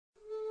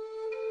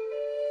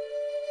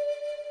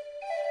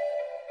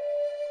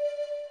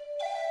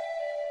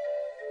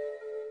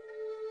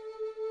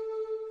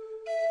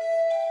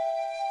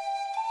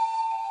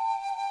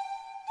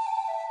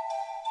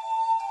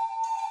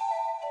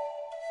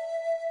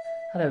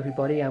Hello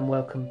everybody and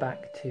welcome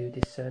back to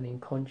Discerning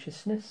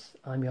Consciousness.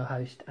 I'm your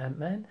host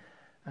Ant-Man,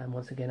 and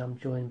once again I'm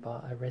joined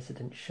by a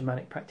resident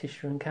shamanic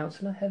practitioner and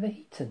counsellor, Heather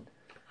Heaton.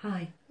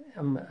 Hi.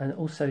 And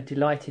also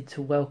delighted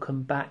to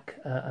welcome back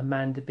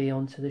Amanda B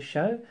onto the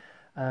show.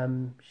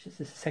 It's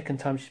the second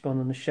time she's been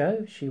on the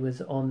show. She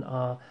was on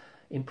our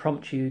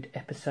impromptu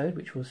episode,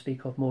 which we'll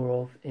speak of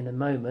more of in a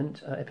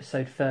moment,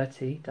 episode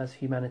 30, Does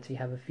Humanity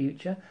Have a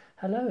Future?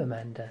 Hello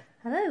Amanda.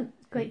 Hello,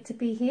 great to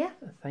be here.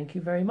 Thank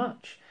you very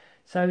much.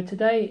 So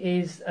today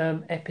is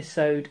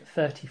episode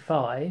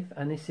 35,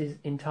 and this is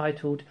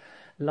entitled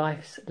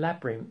Life's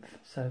Labyrinth.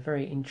 So a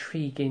very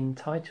intriguing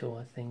title,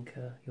 I think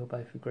you'll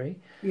both agree.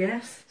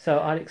 Yes. So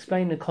I'll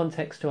explain the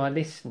context to our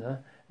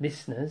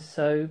listeners.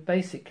 So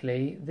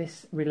basically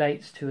this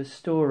relates to a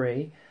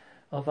story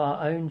of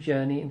our own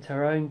journey into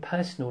our own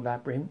personal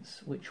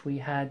labyrinths, which we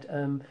had,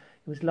 it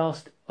was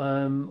last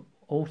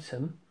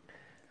autumn,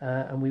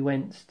 and we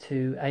went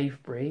to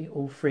Avebury,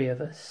 all three of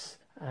us.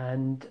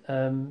 And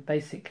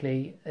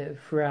basically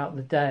throughout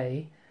the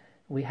day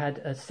we had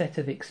a set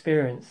of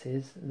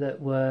experiences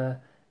that were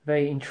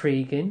very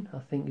intriguing, I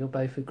think you'll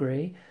both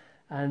agree,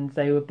 and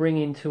they were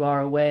bringing to our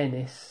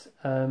awareness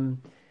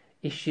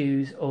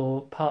issues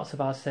or parts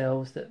of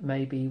ourselves that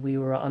maybe we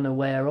were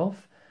unaware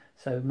of,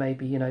 so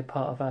maybe, you know,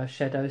 part of our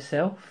shadow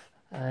self.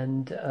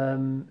 And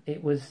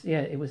it was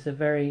a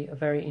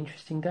very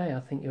interesting day.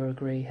 I think you'll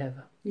agree,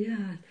 Heather.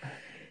 Yeah.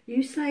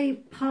 You say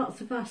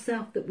parts of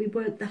ourselves that we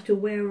weren't that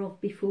aware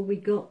of before we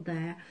got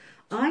there.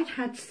 I'd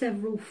had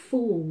several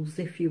falls,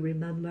 if you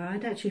remember.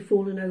 I'd actually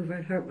fallen over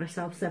and hurt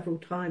myself several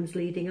times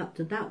leading up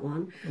to that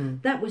one.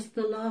 That was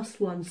the last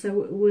one,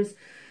 so it was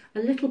a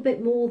little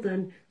bit more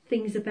than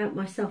things about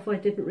myself I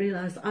didn't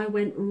realise. I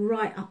went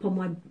right up on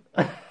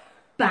my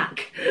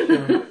back.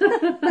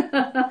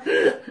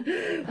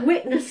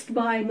 Witnessed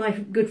by my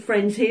good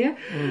friends here.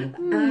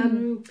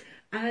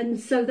 And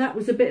so that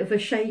was a bit of a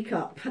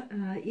shake-up,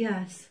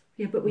 yes.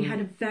 Yeah, but we had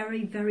a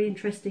very, very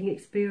interesting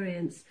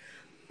experience.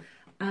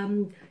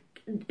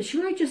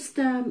 Shall I just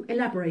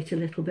elaborate a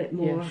little bit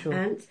more, Yeah, sure.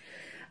 Ant?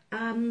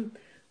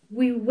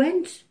 We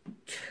went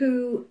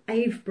to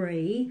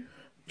Avebury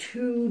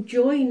to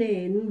join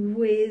in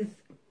with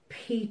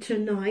Peter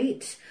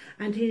Knight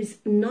and his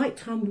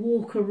nighttime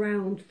walk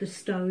around the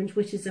stones,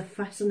 which is a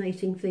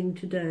fascinating thing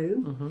to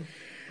do.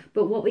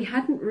 But what we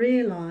hadn't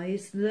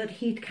realised that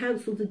he'd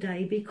cancelled the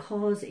day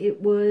because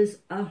it was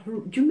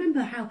do you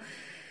remember how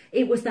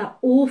it was that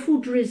awful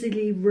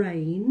drizzly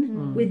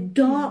rain with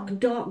dark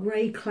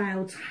grey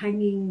clouds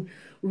hanging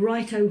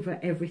right over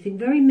everything,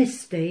 very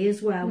misty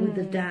as well with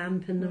the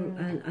damp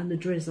and the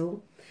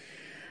drizzle.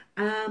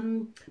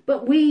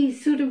 But we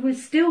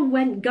still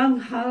went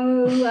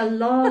gung-ho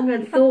along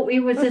and thought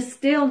we was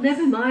still,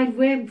 never mind,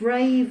 we're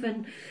brave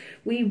and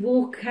we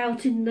walk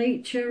out in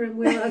nature and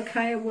we're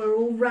okay and we're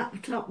all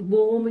wrapped up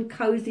warm and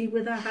cosy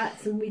with our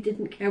hats and we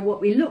didn't care what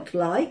we looked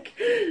like.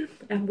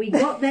 And we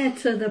got there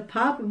to the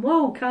pub and,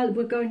 whoa,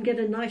 we're going to get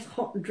a nice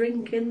hot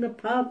drink in the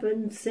pub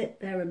and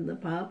sit there in the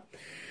pub.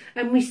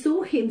 And we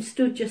saw him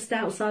stood just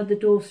outside the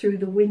door through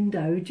the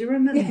window. Do you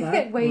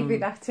remember?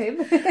 Waving at him.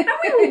 And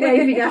we were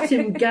waving at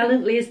him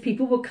gallantly as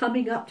people were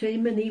coming up to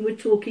him, and he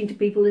was talking to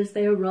people as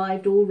they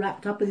arrived, all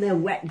wrapped up in their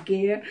wet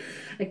gear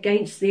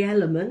against the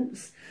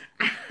elements.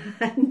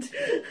 And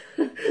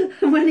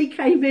when he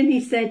came in, he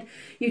said,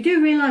 "You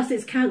do realise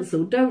it's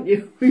cancelled, don't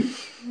you?"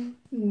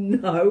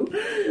 No.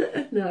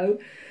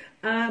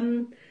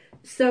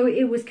 So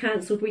it was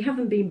cancelled. We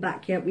haven't been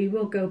back yet. We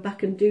will go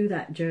back and do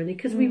that journey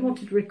because we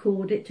wanted to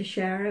record it to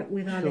share it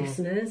with our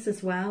listeners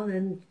as well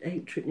and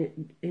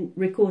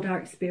record our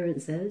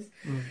experiences.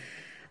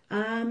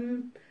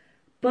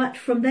 But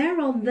from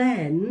there on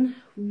then,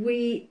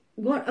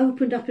 what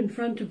opened up in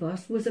front of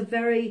us was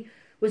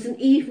an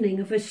evening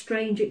of a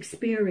strange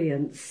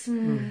experience.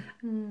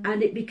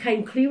 And it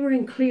became clearer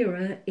and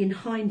clearer in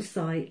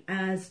hindsight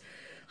as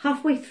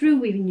halfway through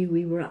we knew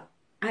we were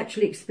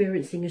actually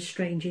experiencing a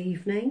strange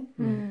evening.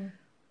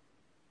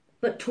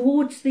 But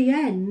towards the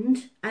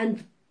end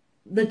and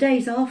the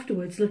days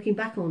afterwards, looking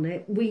back on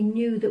it, we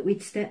knew that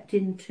we'd stepped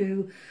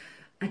into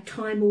a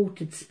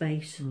time-altered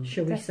space,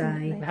 shall we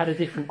say. It had a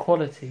different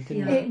quality,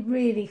 didn't it? It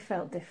really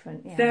felt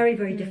different, yeah. Very,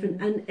 very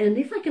different. And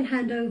if I can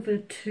hand over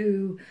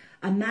to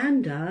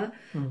Amanda,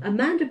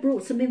 Amanda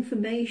brought some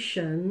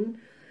information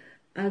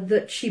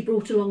that she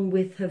brought along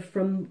with her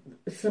from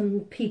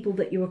some people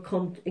that you were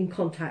in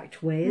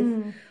contact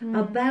with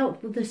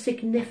about the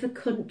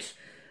significant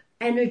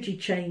energy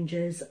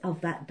changes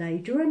of that day.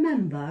 Do you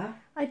remember?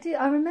 I do.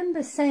 I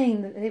remember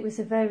saying that it was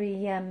it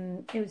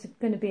was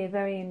going to be a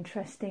very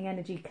interesting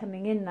energy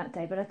coming in that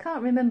day, but I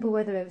can't remember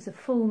whether it was a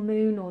full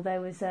moon or it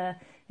was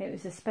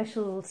a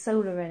special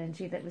solar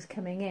energy that was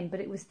coming in.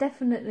 But it was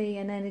definitely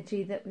an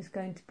energy that was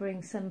going to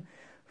bring some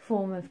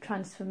form of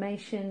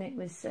transformation. It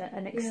was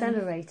an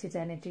accelerated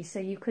energy, so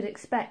you could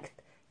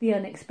expect the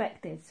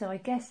unexpected. So I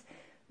guess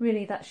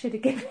really that should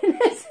have given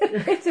us a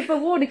bit of a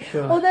warning.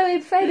 Sure. Although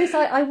in fairness,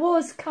 I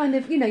was kind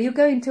of, you're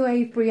going to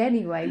Avebury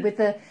anyway with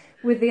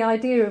with the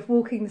idea of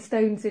walking the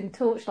stones in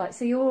torchlight.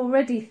 So you're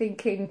already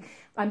thinking,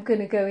 I'm going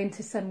to go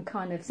into some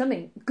kind of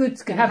something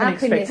good's going to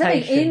happen here,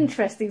 something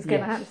interesting's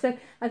going to happen. So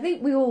I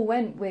think we all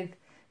went with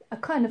a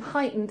kind of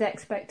heightened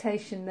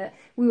expectation that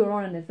we were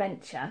on an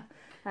adventure.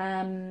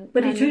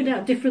 But it turned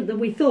out different than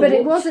we thought. But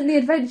it wasn't the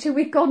adventure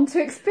we'd gone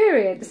to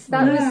experience.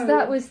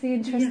 That was the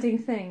interesting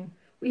thing.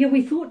 Yeah,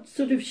 we thought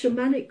sort of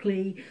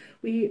shamanically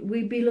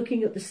we'd be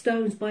looking at the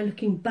stones by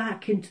looking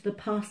back into the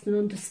past and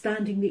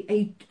understanding the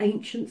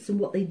ancients and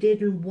what they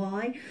did and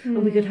why,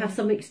 and we could have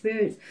some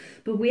experience.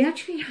 But we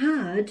actually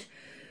had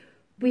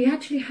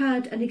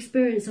an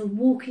experience of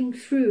walking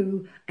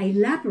through a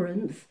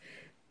labyrinth,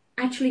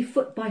 actually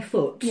foot by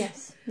foot.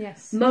 Yes.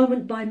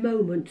 Moment by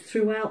moment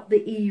throughout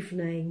the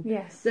evening.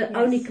 Yes.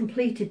 Only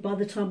completed by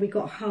the time we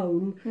got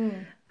home.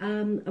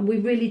 And we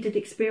really did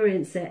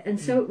experience it.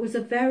 And so it was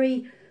a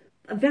very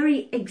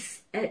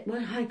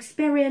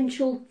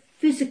experiential,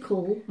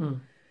 physical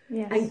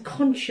and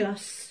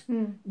conscious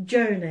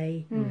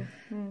journey.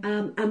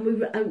 And we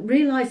were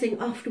realising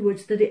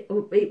afterwards that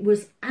it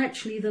was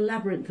actually the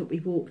labyrinth that we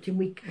walked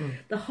in.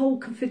 The whole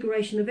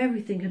configuration of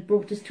everything had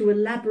brought us to a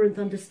labyrinth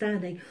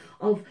understanding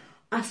of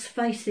us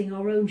facing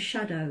our own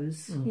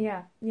shadows.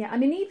 Yeah. I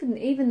mean,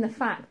 even the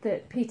fact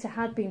that Peter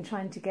had been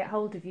trying to get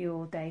hold of you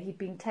all day, he'd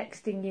been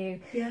texting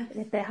you. Yes.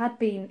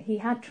 He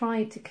had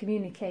tried to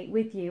communicate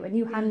with you, and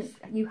you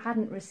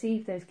hadn't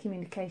received those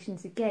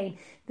communications again.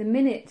 The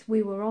minute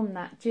we were on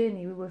that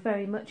journey, we were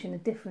very much in a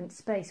different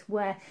space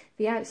where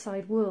the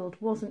outside world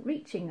wasn't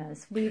reaching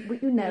us.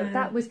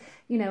 That was,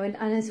 and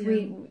as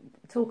we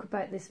talk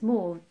about this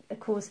more, of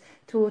course,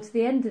 towards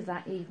the end of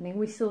that evening,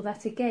 we saw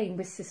that again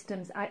with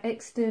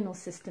external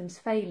systems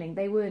failing.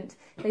 They weren't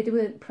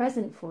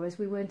present for us.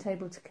 We weren't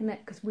able to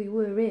connect because we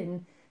were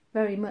in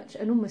very much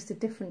almost a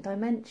different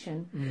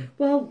dimension.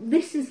 Well,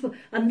 this is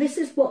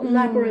what the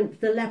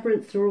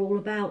labyrinths are all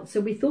about.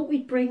 So we thought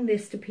we'd bring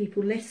this to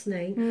people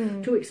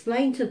listening to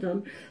explain to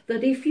them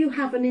that if you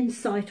have an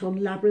insight on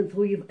labyrinth,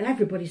 or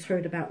everybody's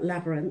heard about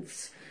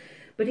labyrinths.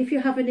 But if you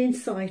have an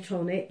insight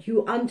on it,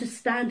 you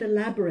understand a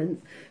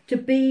labyrinth to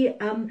be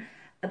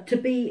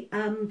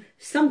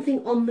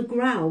something on the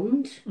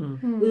ground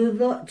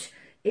that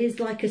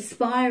is like a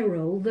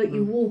spiral that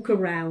you walk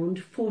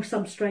around for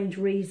some strange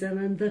reason,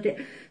 and that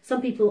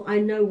some people I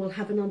know will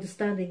have an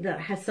understanding that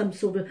has some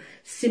sort of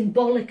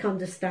symbolic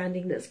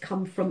understanding that's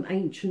come from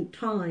ancient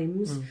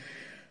times.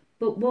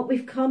 But what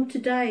we've come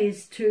today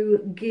is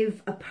to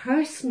give a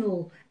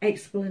personal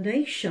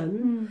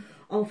explanation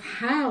of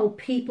how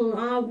people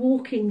are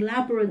walking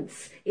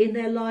labyrinths in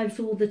their lives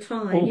all the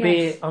time.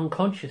 Albeit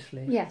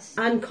unconsciously. Yes.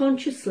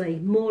 Unconsciously,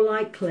 more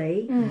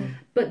likely.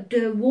 But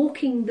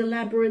walking the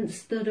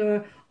labyrinths that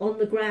are on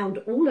the ground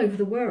all over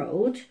the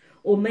world,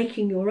 or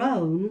making your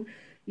own,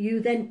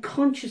 you then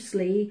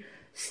consciously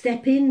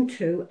step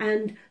into,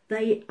 and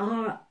they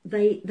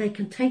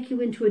can take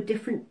you into a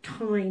different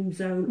time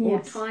zone or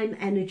time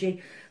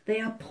energy. They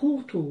are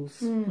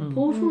portals.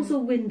 Portals are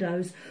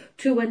windows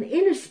to an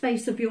inner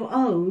space of your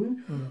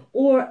own,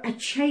 or a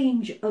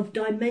change of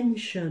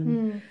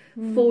dimension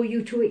for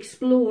you to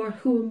explore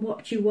who and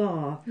what you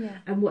are,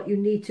 and what you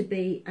need to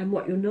be and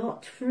what you're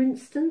not, for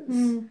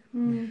instance.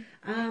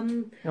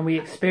 And we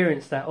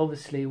experience that.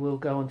 Obviously, we'll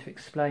go on to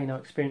explain our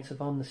experience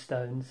of On the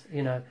Stones,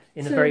 in a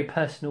very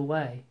personal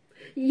way.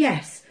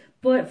 Yes,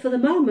 but for the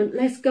moment,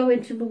 let's go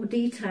into more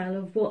detail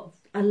of what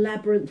a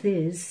labyrinth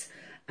is,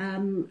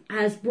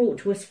 as brought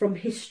to us from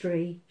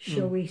history,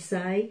 shall we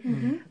say.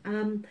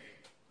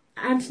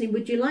 Anthony,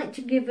 would you like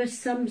to give us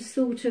some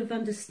sort of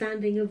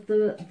understanding of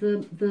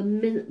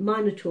the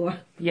Minotaur?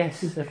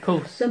 Yes, of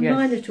course. The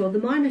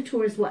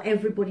Minotaur is what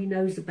everybody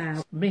knows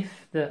about.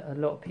 Myth that a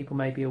lot of people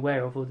may be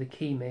aware of, or the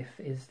key myth,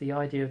 is the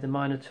idea of the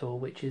Minotaur,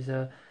 which is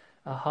a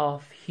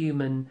half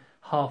human,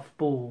 half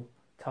bull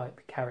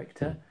type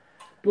character.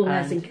 Bull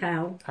as in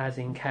cow. As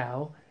in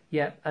cow.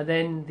 Yeah, and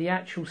then the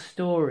actual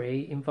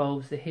story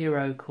involves the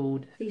hero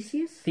called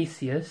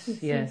Theseus,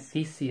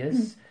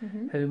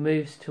 who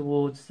moves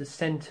towards the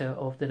centre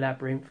of the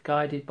labyrinth,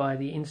 guided by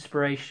the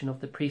inspiration of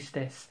the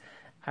priestess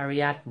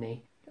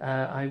Ariadne.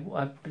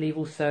 I believe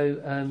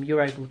also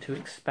you're able to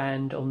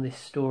expand on this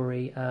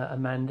story,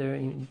 Amanda,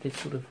 in this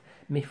sort of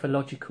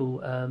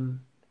mythological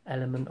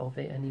element of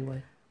it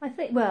anyway. I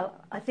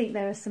think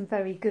there are some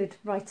very good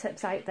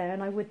write-ups out there,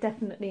 and I would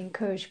definitely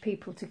encourage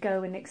people to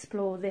go and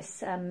explore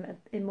this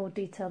in more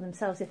detail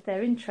themselves if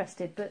they're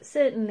interested. But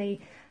certainly,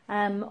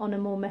 on a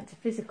more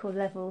metaphysical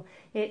level,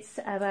 it's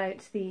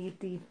about the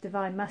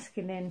divine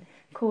masculine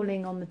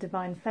calling on the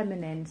divine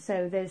feminine.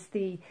 So there's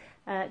the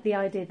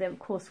idea that, of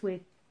course, we're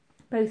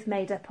both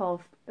made up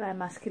of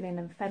masculine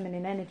and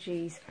feminine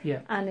energies,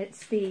 and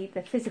it's the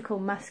physical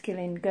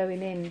masculine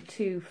going in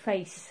to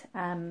face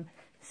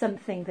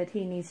something that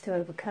he needs to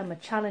overcome, a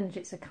challenge.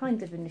 It's a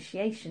kind of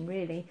initiation,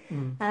 really.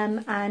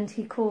 And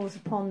he calls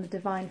upon the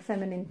divine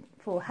feminine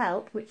for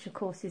help, which of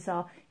course is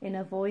our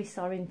inner voice,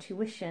 our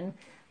intuition,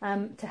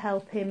 to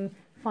help him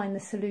find the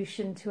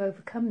solution to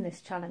overcome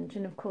this challenge.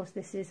 And of course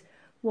this is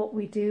what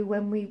we do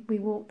when we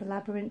walk the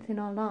labyrinth in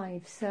our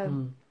lives.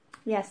 So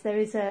Yes,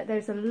 there's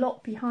a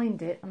lot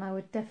behind it, and I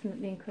would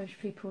definitely encourage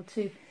people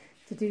to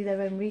do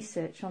their own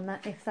research on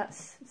that if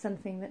that's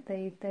something that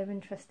they're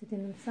interested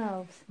in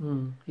themselves.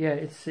 Yeah,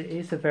 it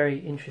is a very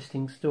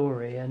interesting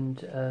story,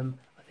 and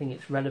I think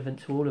it's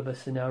relevant to all of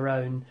us in our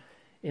own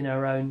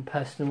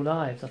personal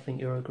lives. I think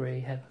you'll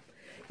agree, Heather.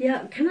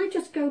 Yeah, can I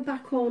just go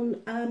back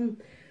on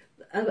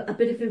a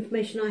bit of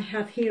information I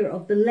have here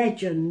of the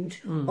legend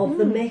of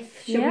the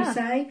myth, shall we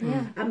say?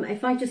 Yeah.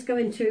 If I just go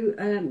into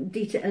a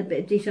bit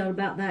of detail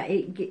about that,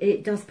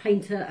 it does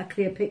paint a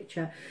clear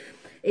picture.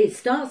 It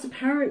starts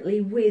apparently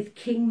with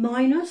King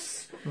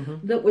Minos,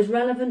 that was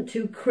relevant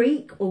to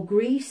Crete or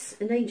Greece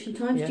in ancient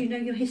times. Yeah. Do you know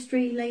your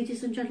history,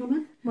 ladies and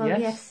gentlemen? Well,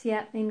 Yes.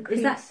 in Crete,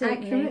 Is that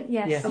certainly. accurate?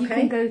 Yes, Yes. you Okay.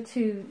 can go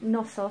to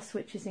Knossos,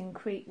 which is in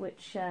Crete,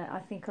 which I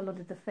think a lot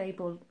of the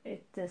fable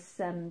it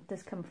does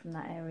come from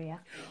that area.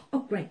 Oh,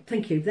 great,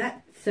 thank you.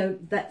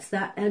 That's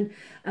that. And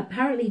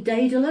apparently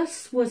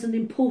Daedalus was an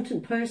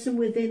important person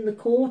within the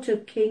court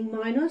of King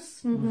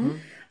Minos.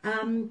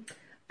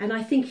 And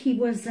I think he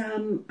was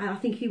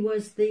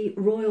the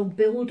royal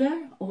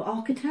builder or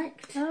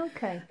architect.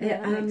 Okay, yeah,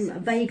 that makes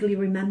sense. Vaguely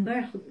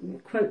remember.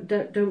 Quote,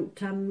 don't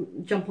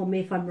jump on me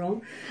if I'm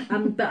wrong.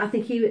 But I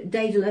think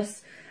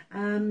Daedalus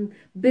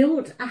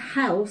built a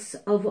house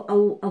of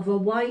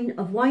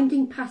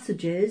winding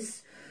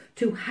passages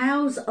to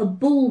house a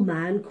bull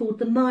man called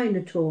the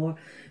Minotaur.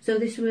 So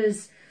this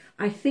was,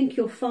 I think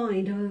you'll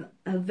find,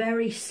 a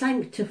very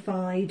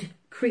sanctified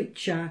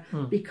creature,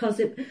 because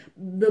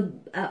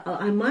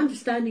my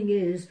understanding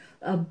is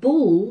a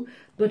bull,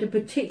 but a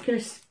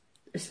particular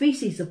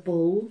species of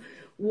bull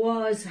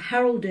was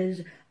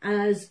heralded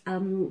as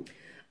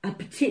a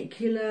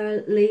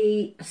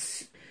particularly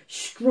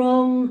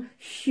strong,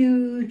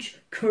 huge,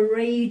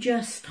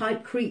 courageous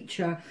type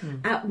creature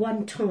at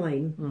one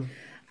time.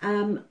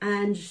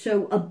 And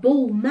so a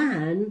bull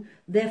man,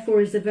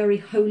 therefore, is a very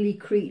holy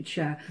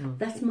creature.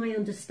 That's my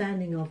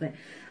understanding of it.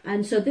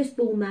 And so this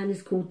bull man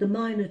is called the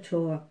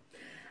Minotaur.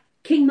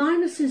 King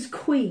Minos's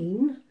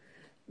queen,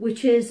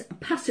 which is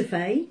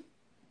Pasiphae,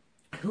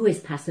 who is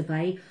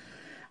Pasiphae,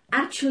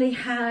 actually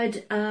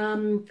had,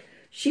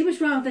 she was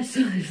rather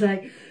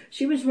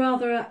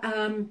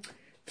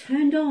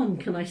turned on,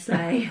 can I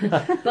say,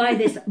 by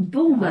this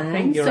bull man. I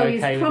think you're so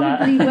okay he's with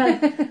probably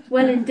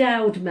well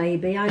endowed,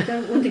 maybe. I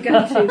don't want to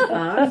go too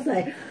far.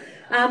 So.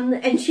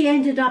 And she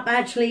ended up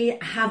actually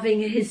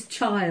having his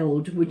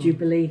child, would you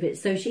believe it?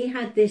 So she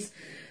had this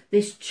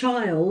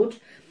child,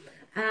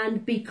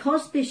 and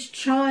because this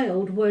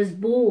child was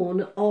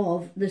born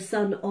of the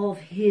son of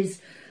his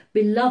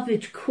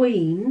beloved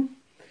queen,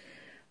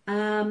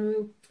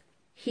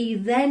 he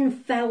then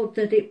felt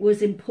that it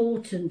was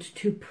important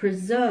to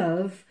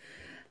preserve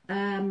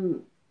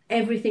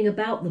everything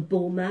about the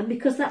bull man,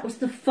 because that was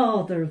the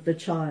father of the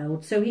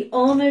child. So he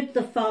honoured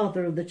the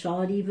father of the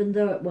child, even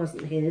though it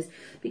wasn't his,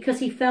 because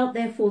he felt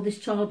therefore this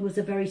child was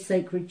a very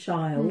sacred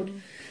child.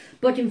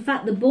 But in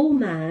fact the bull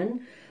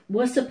man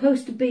was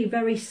supposed to be a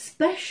very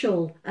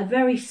special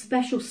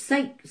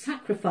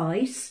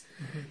sacrifice,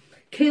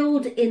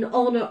 killed in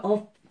honour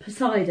of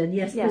Poseidon.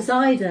 Yes, yeah.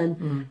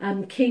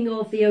 Poseidon, king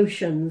of the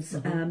oceans,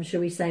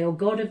 shall we say, or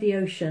god of the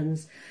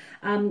oceans.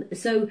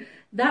 So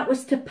that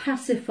was to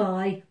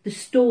pacify the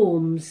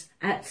storms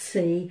at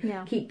sea,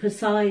 keep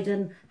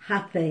Poseidon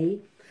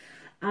happy.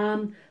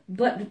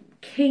 But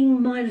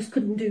King Minos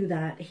couldn't do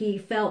that. He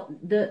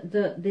felt that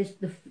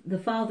the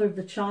father of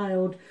the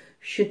child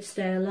should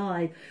stay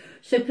alive.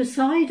 So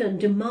Poseidon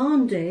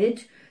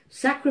demanded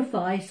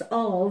sacrifice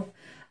of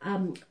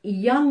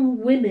young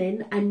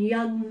women and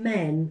young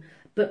men,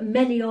 but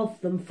many of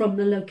them from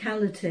the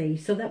locality.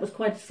 So that was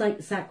quite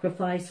a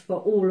sacrifice for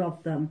all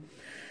of them.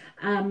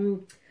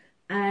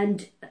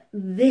 And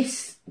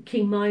this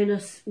King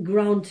Minos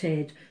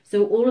granted.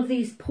 So all of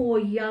these poor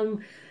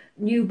young,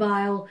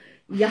 nubile,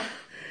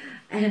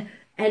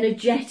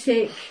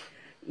 energetic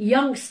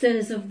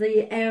youngsters of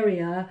the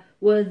area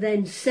were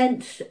then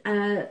sent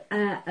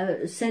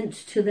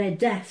to their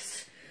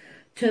deaths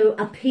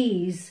to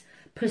appease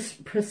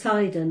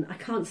Poseidon. I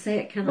can't say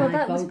it, can I? Well,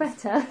 that was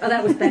better. Oh,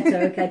 that was better.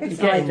 Okay,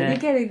 Poseidon. You're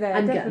getting there,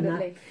 I'm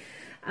definitely.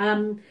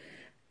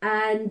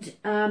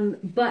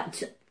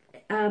 But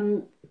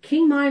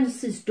King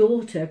Minos'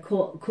 daughter,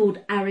 called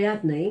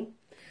Ariadne,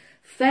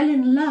 fell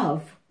in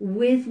love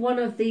with one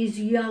of these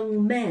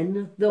young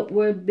men that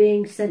were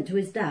being sent to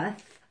his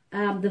death,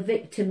 the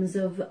victims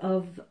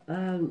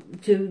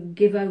to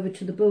give over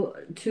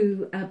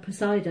to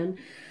Poseidon.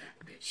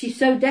 She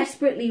so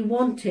desperately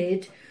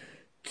wanted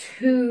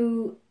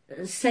to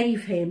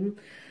save him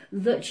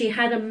that she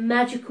had a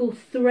magical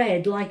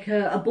thread, like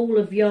a ball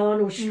of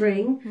yarn or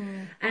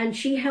string, and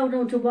she held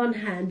on to one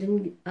hand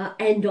and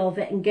end of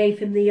it and gave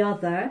him the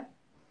other,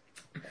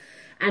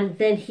 and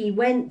then he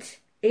went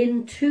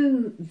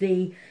into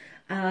the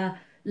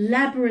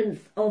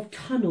labyrinth of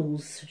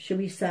tunnels, shall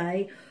we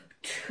say,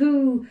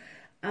 to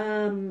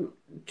the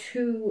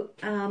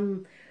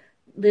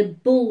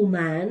bull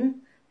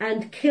man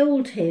and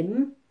killed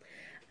him,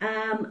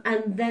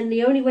 and then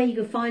the only way he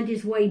could find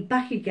his way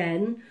back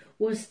again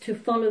was to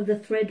follow the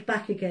thread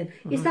back again.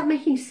 Is that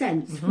making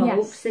sense, folks?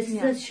 Yes. This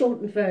is a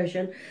shortened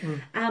version.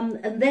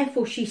 And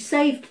therefore she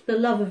saved the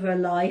love of her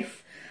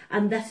life,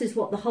 and that is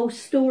what the whole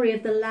story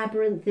of the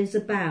labyrinth is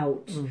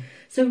about.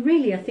 So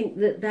really, I think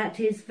that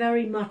is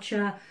very much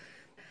a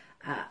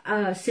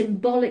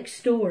symbolic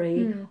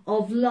story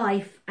of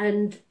life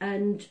and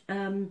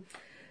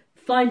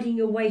finding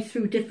your way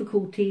through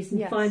difficulties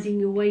and finding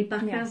your way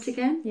back out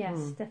again.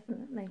 Yes,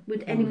 definitely.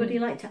 Would anybody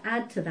like to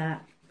add to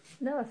that?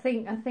 No, I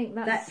think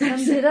that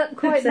sums it up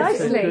quite that's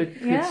nicely.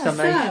 Good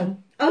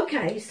summation.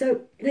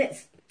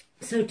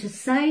 So to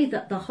say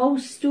that the whole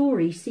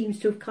story seems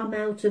to have come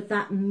out of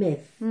that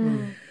myth.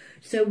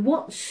 So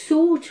what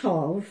sort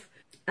of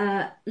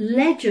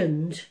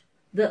legend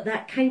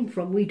that came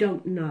from, we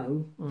don't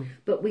know.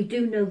 But we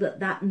do know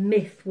that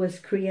myth was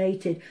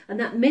created. And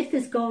that myth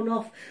has gone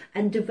off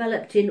and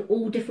developed in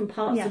all different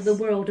parts of the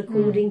world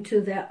according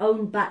to their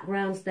own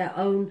backgrounds, their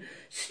own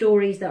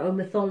stories, their own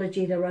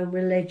mythology, their own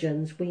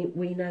religions.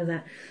 We know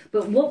that.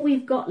 But what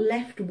we've got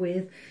left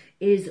with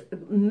is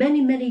many,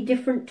 many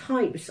different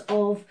types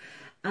of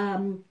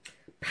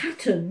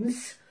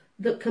patterns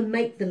that can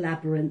make the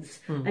labyrinths,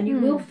 and you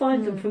will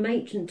find them from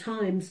ancient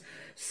times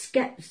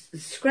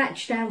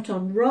scratched out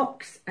on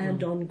rocks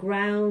and on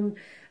ground,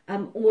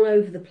 all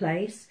over the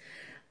place.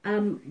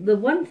 The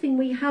one thing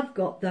we have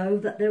got, though,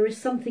 that there is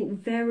something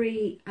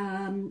very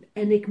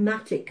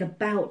enigmatic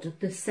about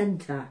the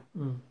centre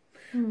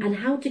and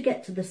how to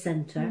get to the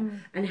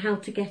centre and how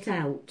to get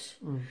out.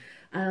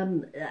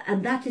 And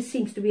that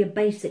seems to be a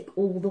basic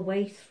all the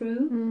way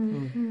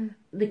through.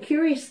 The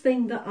curious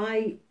thing that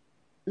I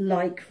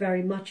like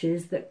very much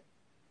is that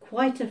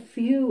quite a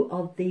few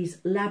of these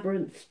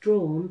labyrinths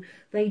drawn,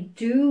 they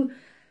do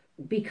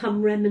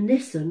become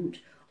reminiscent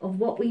of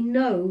what we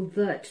know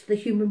that the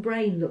human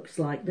brain looks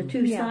like. The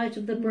two sides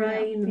of the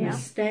brain and the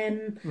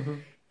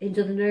stem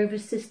into the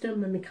nervous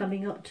system and the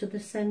coming up to the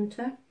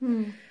centre.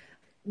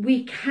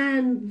 We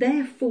can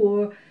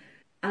therefore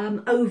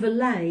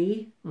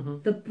overlay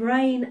the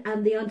brain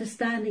and the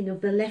understanding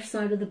of the left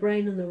side of the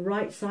brain and the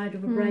right side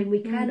of the brain. We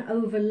can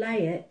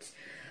overlay it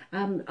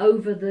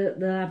over the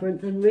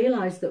labyrinth and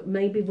realise that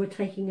maybe we're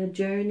taking a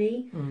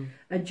journey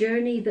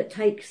that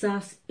takes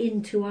us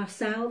into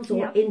ourselves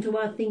or into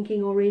our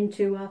thinking or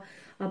into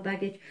our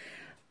baggage.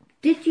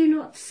 Did you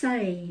not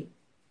say,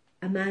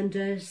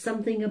 Amanda,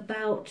 something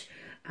about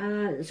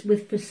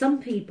for some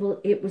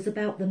people it was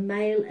about the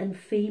male and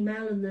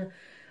female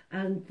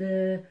and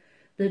the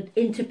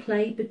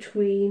interplay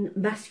between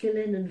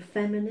masculine and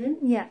feminine?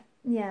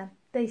 Yeah.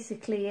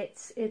 Basically,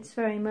 it's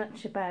very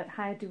much about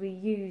how do we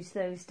use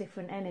those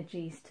different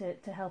energies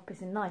to help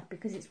us in life,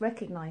 because it's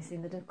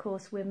recognising that, of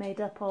course, we're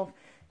made up of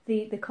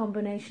the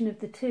combination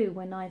of the two.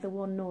 We're neither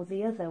one nor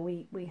the other.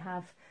 We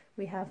have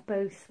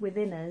both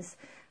within us,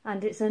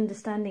 and it's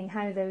understanding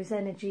how those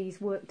energies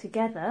work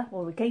together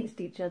or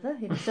against each other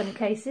in some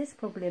cases,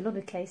 probably a lot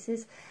of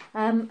cases,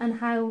 and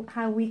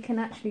how we can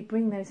actually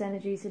bring those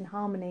energies in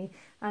harmony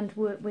and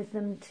work with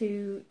them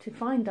to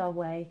find our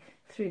way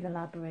through the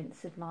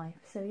labyrinths of life.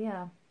 So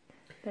yeah,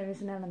 there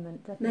is an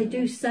element. Definitely. They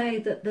do say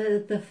that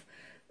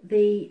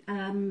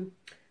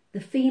the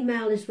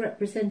female is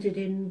represented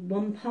in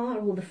one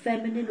part, or the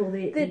feminine, or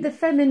the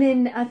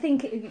feminine. I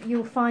think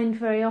you'll find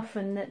very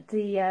often that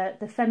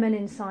the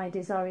feminine side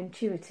is our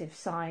intuitive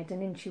side,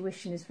 and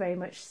intuition is very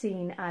much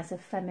seen as a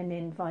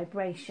feminine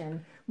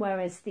vibration,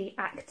 whereas the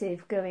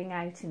active going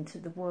out into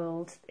the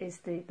world is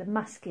the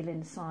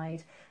masculine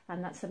side,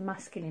 and that's a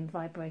masculine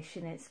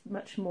vibration. It's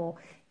much more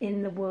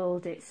in the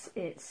world. It's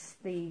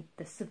the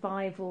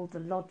survival, the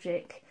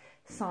logic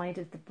side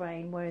of the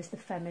brain, whereas the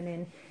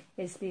feminine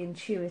is the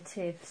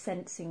intuitive,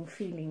 sensing,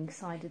 feeling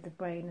side of the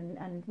brain,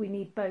 and we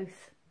need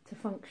both to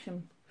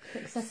function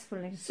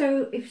successfully.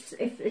 So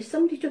if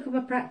somebody took up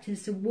a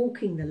practice of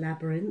walking the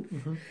labyrinth,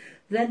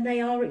 then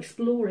they are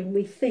exploring,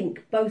 we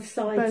think, both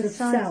sides of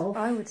self.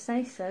 I would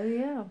say so,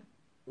 yeah.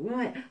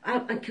 Right.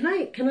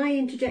 Can I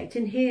interject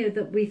in here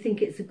that we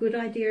think it's a good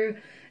idea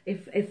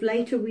if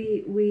later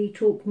we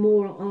talk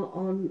more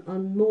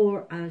on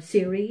more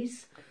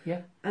series,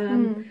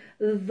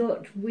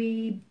 that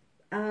we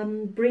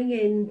bring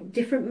in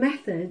different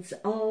methods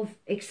of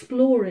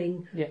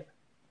exploring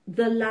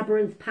the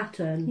labyrinth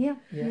pattern.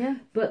 Yeah.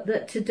 But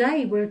that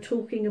today we're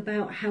talking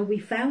about how we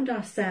found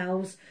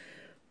ourselves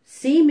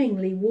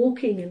seemingly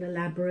walking in a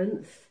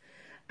labyrinth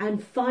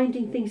and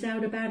finding things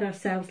out about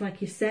ourselves,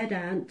 like you said,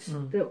 Ant,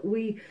 that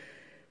we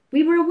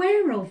were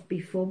aware of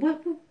before. Well,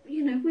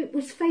 it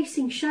was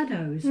facing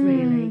shadows,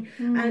 really.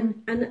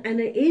 And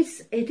it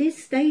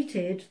is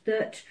stated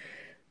that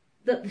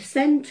the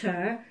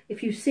centre,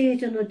 if you see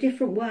it in a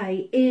different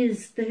way,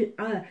 is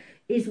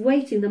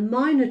waiting. The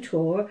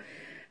Minotaur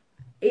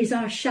is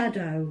our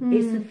shadow.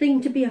 It's the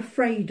thing to be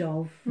afraid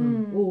of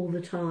all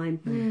the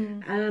time.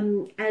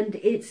 And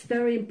it's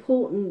very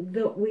important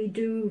that we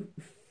do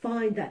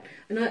find that.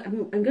 And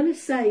I'm going to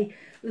say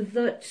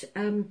that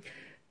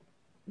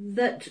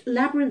that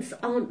labyrinths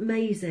aren't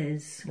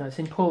mazes. No, it's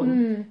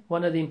important.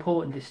 One of the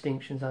important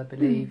distinctions, I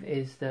believe,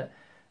 is that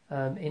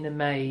in a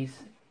maze,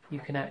 you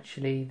can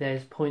actually,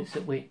 there's points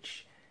at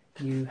which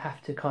you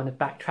have to kind of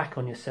backtrack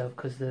on yourself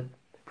because the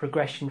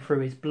progression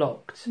through is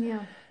blocked.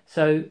 Yeah.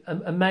 So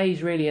a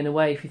maze, really, in a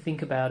way, if you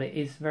think about it,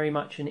 is very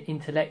much an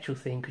intellectual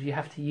thing because you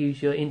have to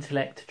use your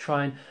intellect to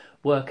try and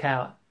work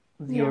out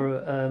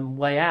your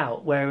way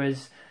out.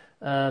 Whereas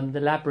the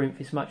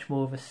labyrinth is much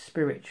more of a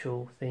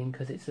spiritual thing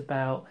because it's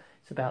about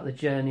the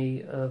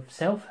journey of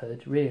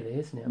selfhood, really,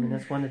 isn't it? I mean,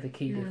 that's one of the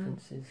key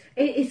differences.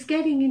 It's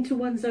getting into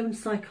one's own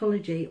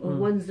psychology or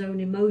one's own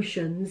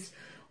emotions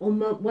or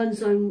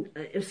one's own,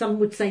 some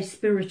would say,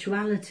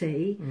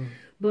 spirituality,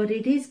 but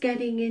it is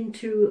getting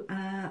into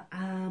a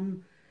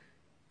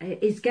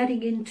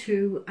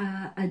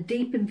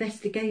deep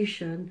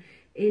investigation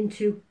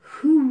into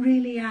who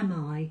really am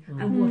I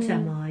and what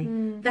am I.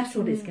 That's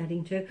what it's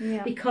getting to,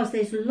 because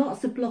there's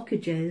lots of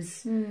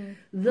blockages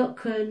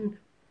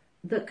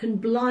that can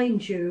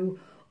blind you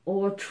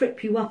or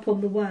trip you up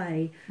on the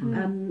way,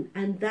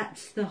 and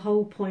that's the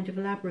whole point of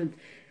a labyrinth.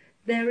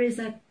 There is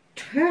a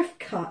turf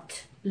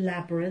cut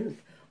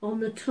labyrinth on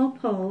the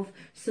top of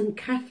St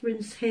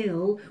Catherine's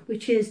Hill,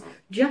 which is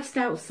just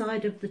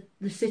outside of the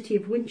city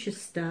of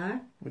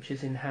Winchester, which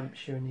is in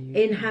Hampshire in the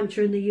UK. In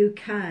Hampshire in the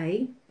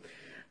UK,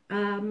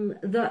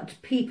 that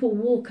people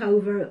walk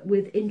over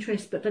with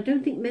interest, but I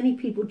don't think many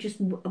people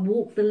just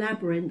walk the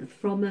labyrinth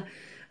from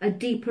a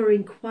deeper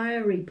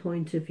inquiry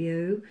point of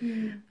view.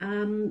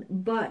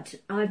 But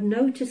I've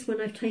noticed when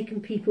I've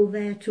taken people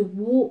there to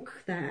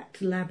walk that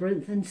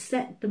labyrinth and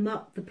set them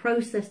up the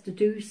process to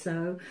do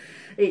so,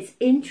 it's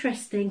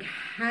interesting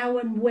how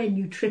and when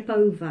you trip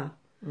over.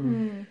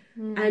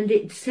 And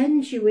it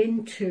sends you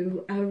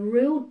into a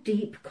real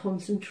deep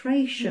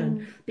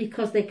concentration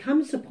because there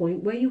comes a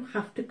point where you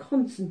have to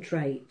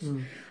concentrate.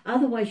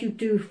 Otherwise you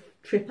do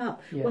trip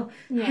up.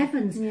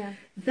 Heavens,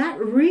 that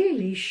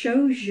really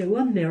shows you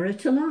a mirror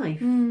to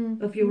life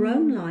of your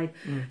own life.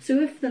 So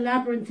if the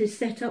labyrinth is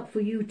set up for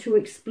you to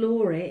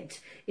explore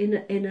it in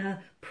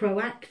a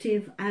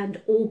proactive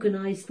and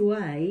organised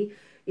way,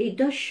 it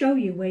does show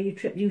you where you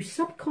trip. You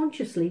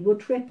subconsciously will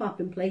trip up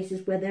in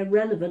places where they're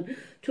relevant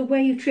to where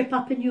you trip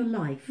up in your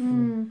life.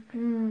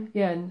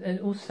 Yeah, and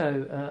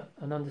also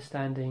an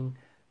understanding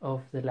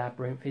of the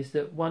labyrinth is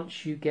that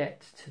once you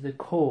get to the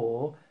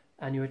core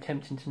and you're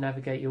attempting to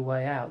navigate your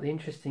way out, the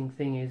interesting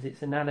thing is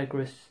it's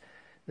analogous,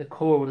 the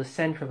core or the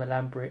centre of a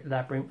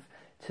labyrinth,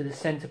 to the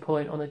centre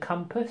point on a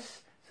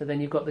compass. So then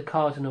you've got the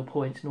cardinal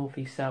points, north,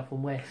 east, south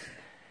and west.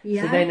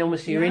 So then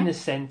obviously you're in the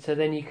centre,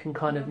 then you can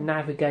kind of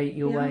navigate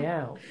your way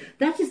out.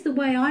 That is the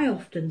way I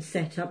often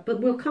set up, but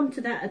we'll come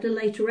to that at a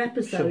later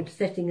episode,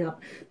 setting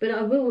up. But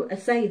I will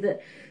say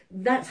that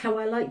that's how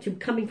I like to,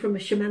 coming from a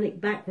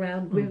shamanic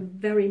background, we're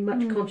very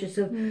much conscious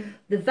of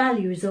the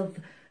values of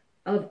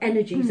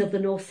energies of the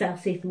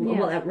north-south east and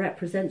what that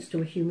represents to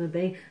a human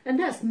being, and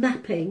that's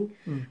mapping,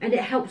 and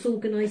it helps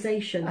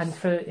organisations.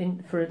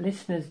 And for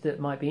listeners that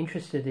might be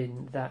interested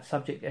in that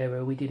subject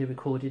area, we did a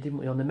recording, didn't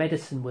we, on the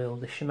medicine wheel,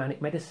 the shamanic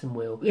medicine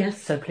wheel.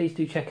 Yes. So please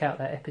do check out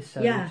that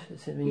episode.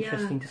 It's an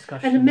interesting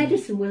discussion. And the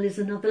medicine wheel is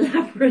another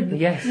labyrinth.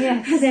 Yes.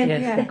 And then,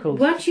 yes, of course.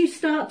 Once you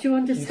start to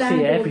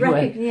understand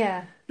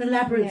the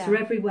labyrinths are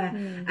everywhere,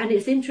 and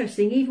it's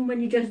interesting. Even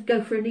when you just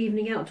go for an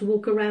evening out to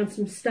walk around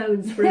some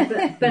stones for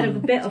a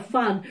bit of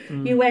fun,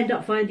 you end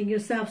up finding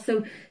yourself.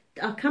 So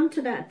I'll come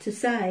to that to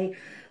say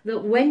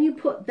that when you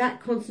put that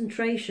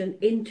concentration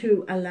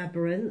into a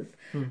labyrinth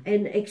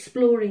and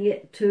exploring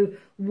it to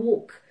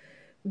walk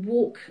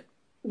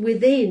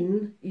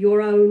within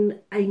your own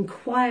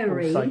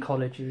inquiry, or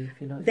psychology,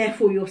 if you like.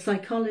 Therefore, your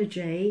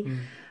psychology.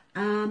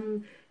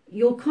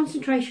 Your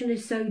concentration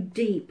is so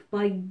deep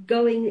by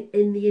going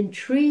in the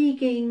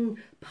intriguing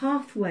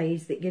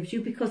pathways that gives you,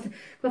 because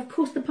of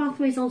course the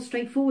pathways aren't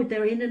straightforward,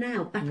 they're in and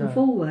out, back and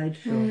forward.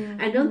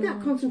 And on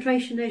that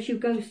concentration, as you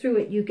go through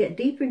it, you get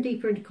deeper and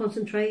deeper into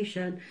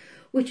concentration,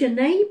 which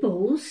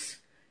enables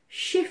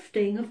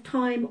shifting of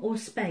time or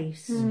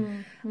space.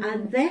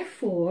 And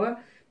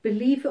therefore,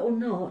 believe it or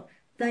not,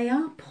 they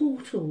are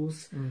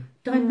portals,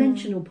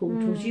 dimensional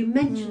portals. You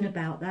mentioned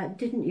about that,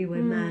 didn't you,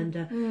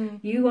 Amanda?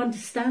 You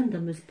understand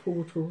them as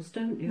portals,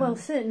 don't you? Well,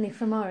 certainly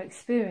from our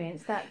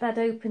experience,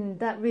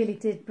 that really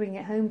did bring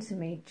it home to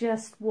me,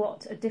 just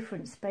what a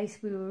different space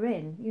we were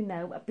in,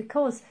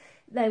 because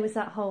there was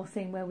that whole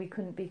thing where we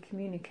couldn't be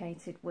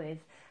communicated with.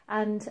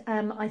 And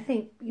I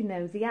think,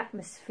 the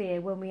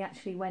atmosphere when we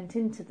actually went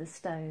into the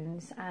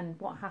stones and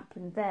what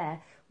happened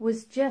there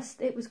was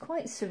it was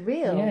quite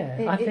surreal.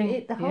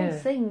 Yeah, the whole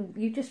thing,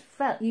 you just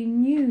felt, you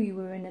knew you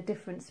were in a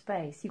different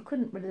space. You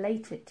couldn't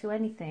relate it to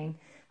anything.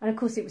 And of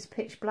course it was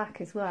pitch black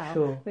as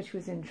well, which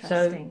was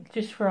interesting. So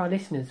just for our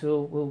listeners,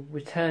 we'll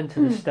return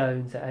to the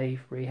stones at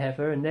Avebury,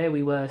 Heather, and there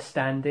we were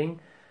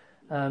standing.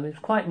 It was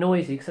quite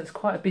noisy because it's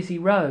quite a busy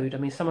road. I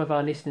mean, some of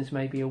our listeners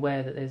may be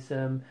aware that there's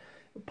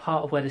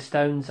part of where the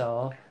stones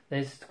are,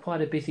 there's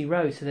quite a busy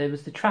road, so there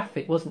was the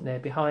traffic, wasn't there,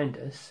 behind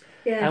us?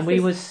 And we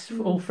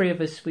all three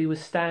of us, we were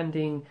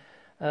standing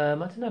I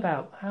don't know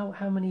about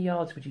how many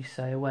yards would you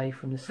say away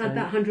from the stone? Had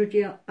that 100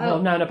 yards.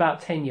 Well, no,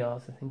 about 10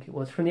 yards, I think it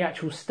was, from the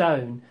actual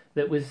stone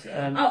that was.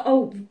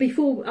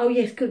 Before. Oh,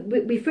 yes. 'Cause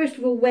we first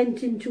of all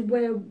went into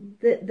where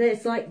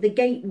there's like the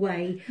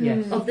gateway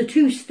Yes. of the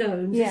two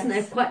stones, Yes. isn't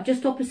there? Quite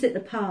just opposite the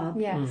pub.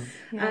 Yes.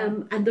 Yeah.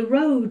 And the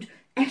road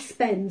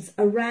S-bends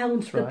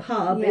around the right.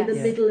 pub in the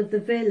Yes. middle of the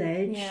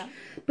village. Yeah.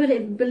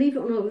 But believe it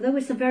or not, though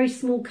it's a very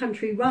small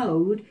country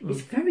road,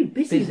 it's a very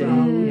busy Busy.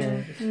 road.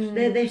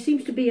 Yeah. There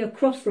seems to be a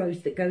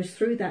crossroads that goes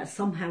through that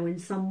somehow in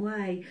some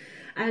way.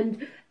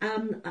 And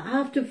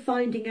after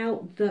finding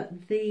out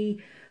that the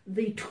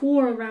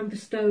tour around the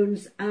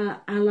stones a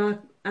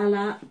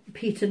la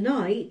Peter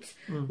Knight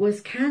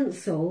was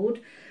cancelled,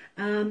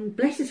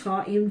 bless his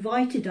heart, he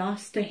invited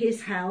us to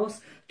his house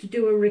to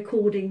do a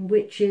recording,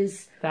 which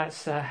is...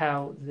 That's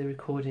how the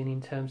recording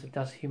in terms of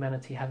Does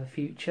Humanity Have a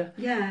Future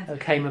Yeah.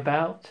 Came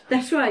about.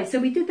 That's right. So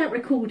we did that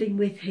recording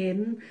with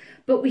him,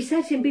 but we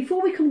said to him,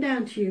 before we come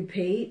down to you,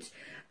 Pete,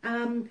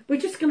 we're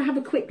just going to have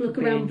a quick look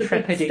We're around the big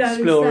intrepid stones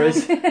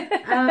explorers.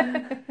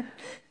 there,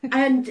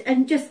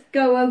 and just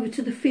go over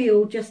to the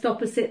field just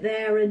opposite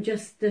there, and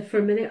just for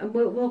a minute, and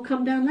we'll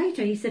come down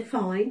later. He said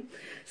fine.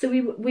 So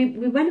we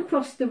went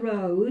across the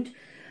road.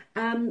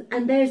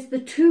 And there's the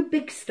two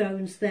big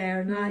stones there,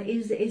 and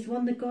is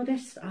one the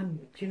goddess?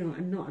 I'm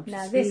not up to No,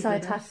 speed this with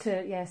I'd this. have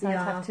to. Yes, I'd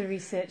Yeah. have to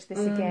research this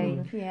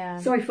again. Yeah.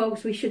 Sorry,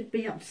 folks, we should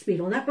be up to speed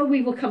on that, but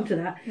we will come to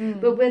that.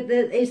 But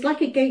it's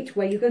like a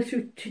gateway. You go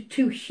through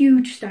two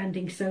huge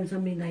standing stones. I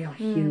mean, they are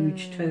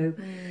huge too.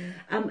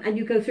 And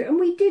you go through, and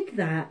we did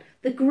that.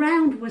 The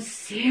ground was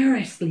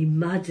seriously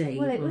muddy.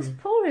 Well, it was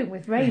pouring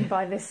with rain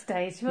by this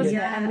stage, wasn't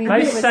Yeah. it? I mean,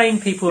 Most we were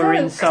sane people were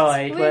soaked.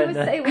 inside, weren't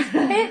they? It was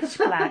pitch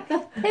black,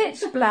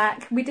 pitch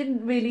black. We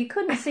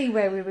couldn't see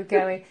where we were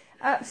going,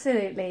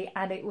 absolutely,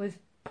 and it was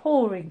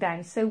pouring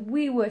down. So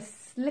we were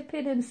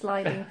slipping and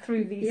sliding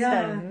through these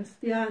stones.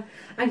 Yeah.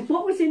 And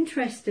what was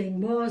interesting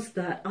was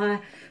that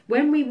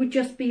when we were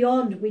just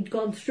beyond, we'd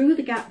gone through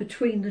the gap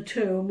between the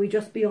two, and we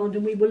just beyond,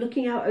 and we were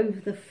looking out over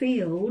the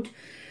field.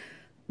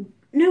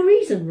 No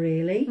reason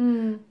really.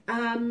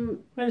 Well,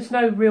 there's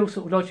no real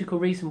sort of logical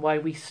reason why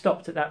we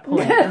stopped at that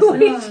point. No,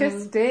 we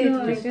just did.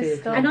 no. We Just just did.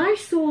 stopped. And I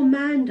saw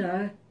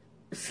Amanda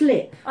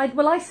slip.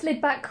 I slid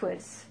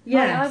backwards.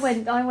 Yes.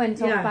 I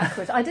went off Yeah.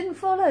 backwards. I didn't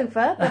fall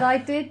over, but I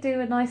did do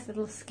a nice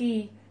little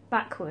ski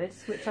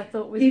backwards, which I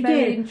thought was You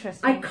very did.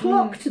 interesting. I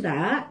clocked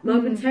that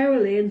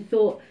momentarily and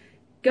thought,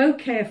 go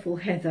careful,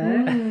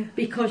 Heather,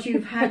 because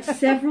you've had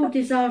several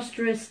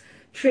disastrous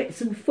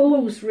trips and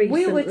falls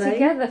recently. We were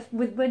together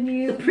when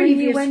you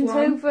previous went one,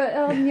 over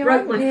on your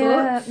broke own. my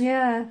foot.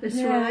 Yeah, That's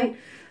yeah.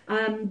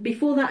 right.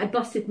 Before that, I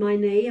busted my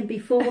knee, and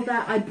before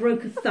that, I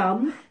broke a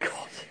thumb.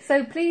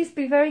 So please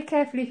be very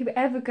careful if you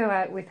ever go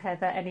out with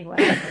Heather anyway.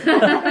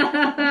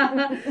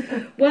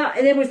 Well,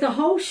 there was a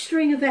whole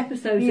string of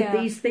episodes Yeah. of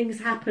these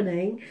things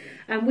happening,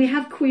 and we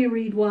have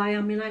queried why.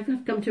 I mean, I've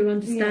come to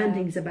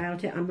understandings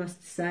about it, I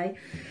must say.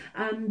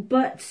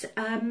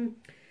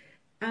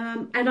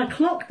 And I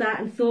clocked that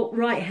and thought,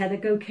 right, Heather,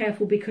 go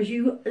careful, because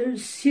you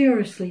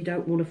seriously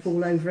don't want to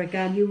fall over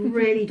again. You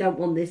really don't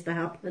want this to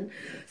happen.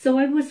 So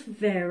I was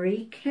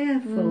very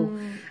careful.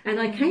 And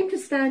I came to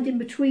stand in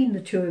between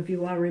the two of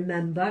you, I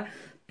remember,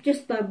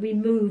 just by we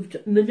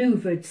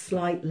manoeuvred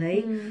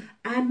slightly.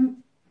 And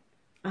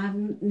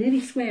I'm nearly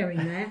swearing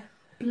there.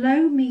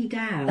 Blow me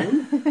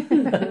down.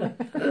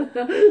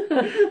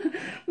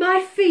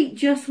 My feet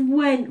just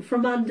went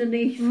from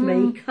underneath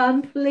me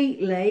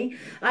completely.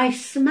 I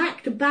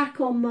smacked back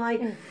on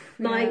my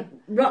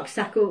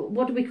rucksack, or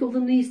what do we call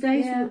them these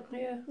days? Yeah.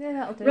 Yeah. Yeah,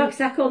 that'll do.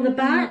 Rucksack on the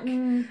back.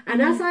 And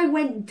as I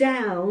went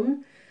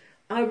down,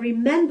 I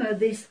remember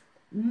this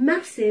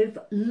massive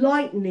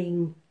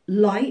lightning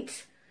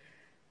light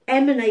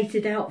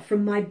emanated out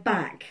from my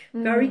back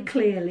very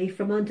clearly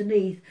from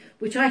underneath,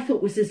 which I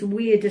thought was as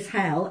weird as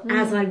hell.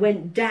 As I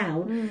went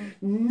down,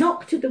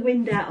 knocked the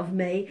wind out of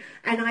me,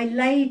 and I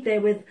laid there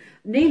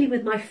nearly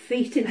with my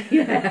feet in the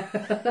air.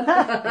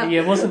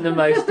 Yeah, it wasn't the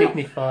most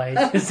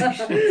dignified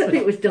position.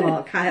 It was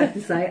dark, I have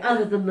to say,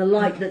 other than the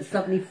light that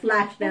suddenly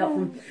flashed out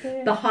from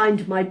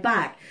behind my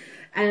back.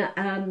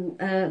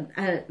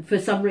 For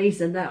some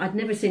reason, that I'd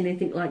never seen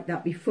anything like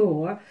that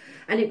before,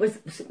 and it was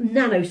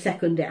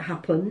nanosecond it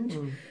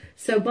happened.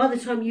 So by the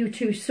time you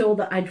two saw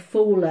that I'd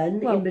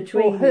fallen in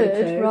between or heard,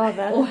 you two,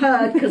 rather. or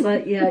heard, because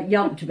I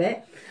yumped a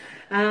bit,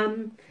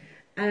 and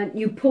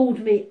you pulled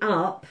me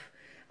up.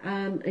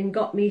 And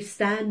got me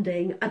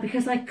standing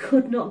because I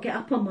could not get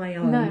up on my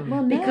own.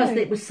 No. Because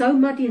it was so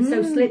muddy and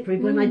so slippery.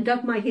 When I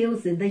dug my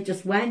heels in, they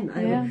just went.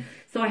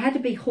 So I had to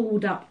be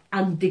hauled up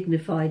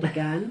undignified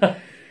again.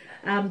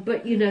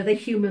 But they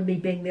humour me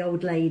being the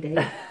old lady,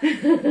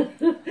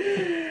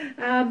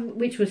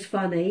 which was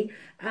funny.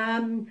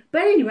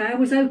 But anyway, I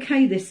was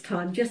okay this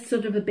time, just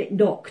sort of a bit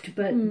knocked,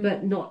 but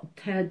not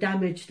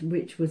damaged,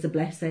 which was a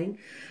blessing.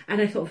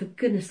 And I thought, for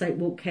goodness sake,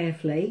 walk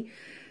carefully,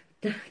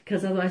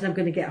 because otherwise I'm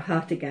going to get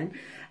hurt again.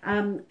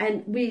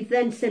 And we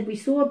then said we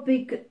saw a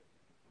big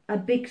a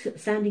big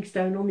standing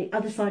stone on the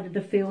other side of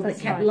the field That's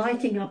that kept right.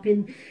 lighting up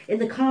in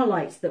the car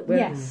lights that were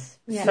Yes.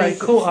 Yes. So it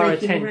caught our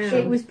snaking attention.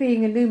 It was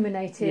being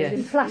illuminated Yes.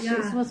 in flashes,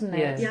 Yeah. wasn't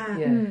it? Yeah.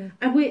 Yeah.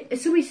 And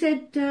we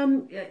said,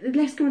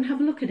 let's go and have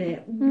a look at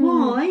it.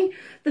 Why?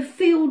 The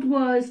field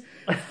was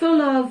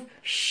full of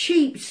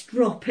sheep's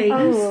droppings.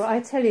 Oh,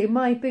 I tell you,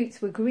 my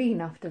boots were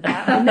green after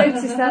that. I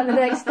noticed that the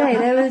next day.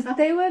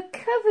 They were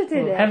covered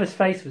in Well, it. Heather's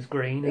face was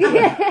green as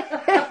well.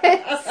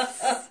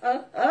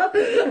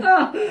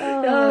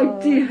 Oh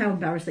dear, how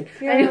embarrassing.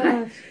 Yeah.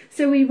 Anyway,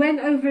 so we went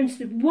over and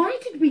said, why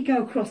did we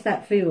go across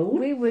that field?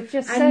 We were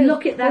just And so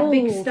look at that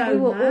big pulled. stone We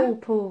were there. all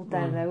pulled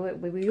there, though, weren't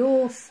we? We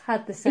all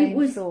had the same It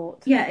was,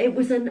 thought. yeah, it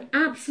was an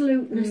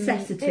absolute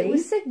necessity. It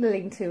was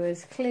signalling to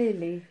us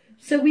clearly.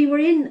 So we were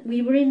in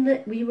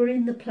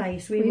the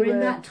place. We were in were.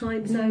 that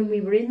time zone.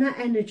 We were in that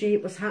energy.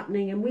 It was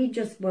happening, and we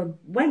just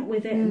went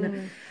with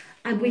it.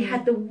 And we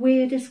had the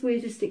weirdest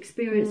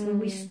experience when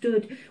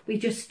we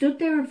just stood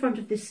there in front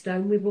of this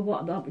stone. We were,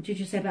 what did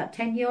you say, about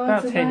 10 yards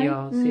About away? 10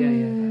 yards, yeah,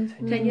 about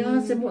 10 10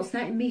 yards, and what's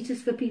that in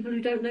metres for people who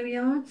don't know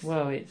yards?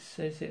 Well, is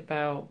it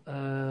about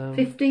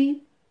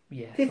 15?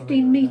 yeah, 15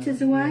 something like metres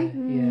that. away?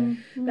 Yeah.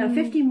 About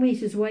 15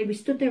 metres away. We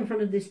stood there in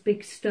front of this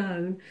big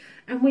stone,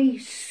 and we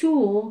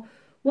saw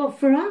what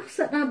for us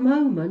at that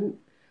moment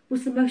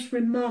was the most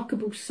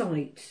remarkable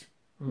sight.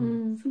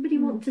 Somebody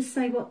want to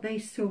say what they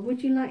saw?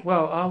 Would you like?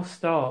 Well, I'll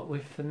start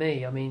with, for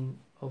me, I mean,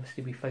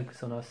 obviously we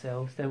focus on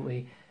ourselves, don't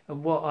we?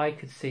 And what I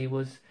could see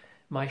was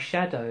my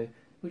shadow,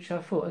 which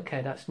I thought,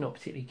 okay, that's not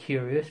particularly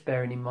curious,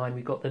 bearing in mind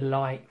we got the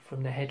light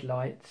from the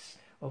headlights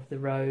of the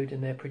road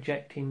and they're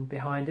projecting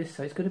behind us,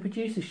 so it's going to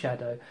produce a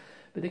shadow.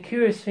 But the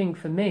curious thing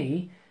for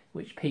me,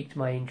 which piqued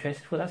my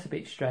interest, well, that's a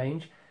bit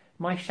strange,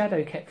 my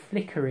shadow kept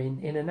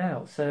flickering in and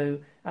out. So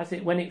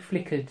when it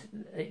flickered,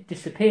 it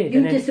disappeared. You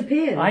and then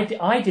disappeared.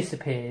 I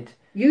disappeared.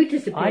 You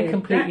disappeared. I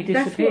completely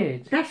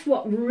disappeared. That's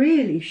what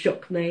really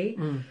shocked me.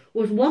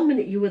 Was 1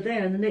 minute you were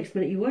there and the next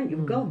minute you weren't. You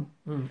were gone.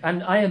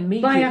 And I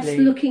immediately... By us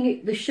looking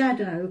at the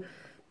shadow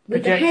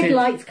with the projected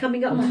headlights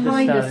coming up onto the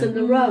behind us stone. and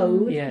the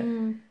road, Yeah.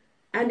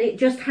 and it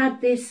just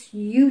had this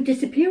you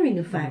disappearing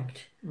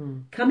effect.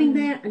 Coming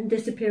there and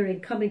disappearing,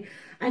 coming,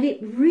 and it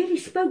really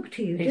spoke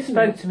to you, It didn't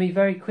spoke it? to me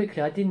very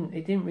quickly. It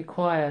didn't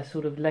require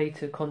sort of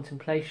later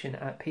contemplation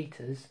at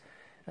Peter's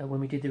when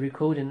we did the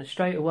recording.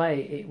 Straight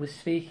away, it was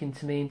speaking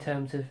to me in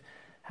terms of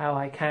how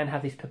I can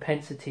have this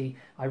propensity,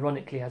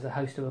 ironically as a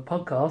host of a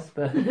podcast,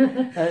 but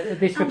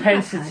this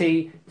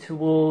propensity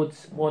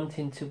towards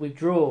wanting to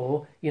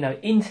withdraw,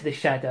 into the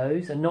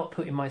shadows and not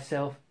putting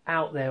myself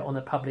out there on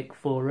a public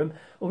forum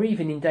or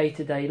even in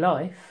day-to-day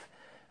life.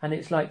 And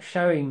it's like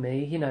showing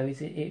me,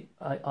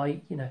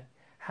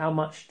 how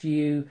much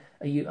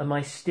am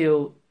I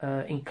still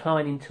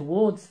inclining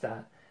towards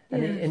that?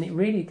 And it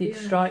really did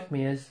strike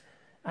me as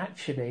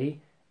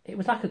actually it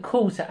was like a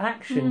call to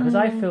action, because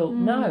I felt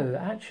no,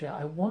 actually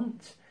I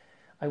want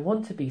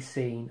to be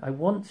seen. I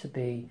want to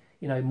be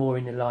more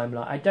in the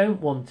limelight. I don't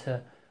want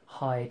to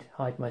hide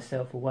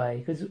myself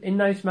away, because in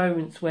those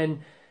moments when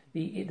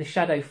the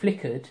shadow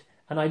flickered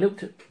and I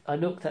looked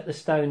at the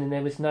stone and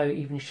there was no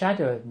even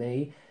shadow of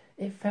me,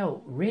 it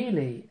felt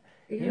really,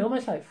 it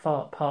almost like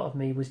part of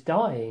me was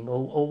dying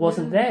or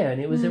wasn't there, and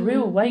it was a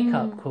real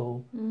wake-up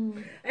call.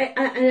 And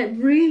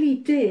it really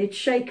did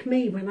shake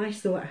me when I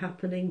saw it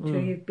happening to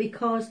you,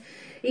 because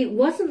it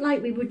wasn't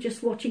like we were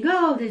just watching,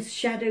 there's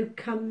shadow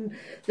come,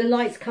 the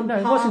lights come No,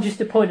 past. it wasn't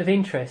just a point of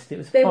interest, it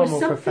was There far was more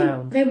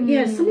something,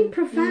 profound. something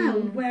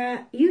profound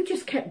where you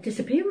just kept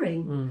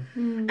disappearing.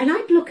 And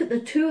I'd look at the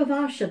two of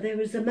us. There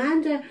was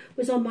Amanda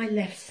was on my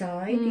left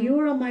side, you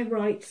were on my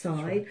right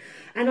side,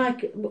 and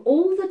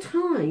all the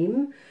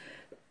time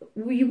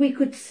we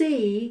could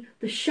see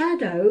the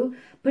shadow,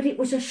 but it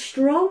was a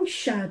strong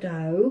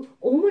shadow,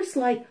 almost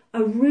like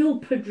a real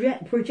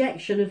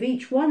projection of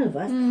each one of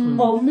us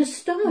on the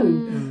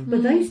stone.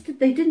 But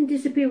they didn't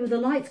disappear with the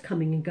lights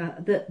coming and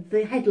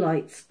the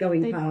headlights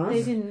going past.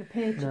 They didn't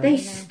appear to. They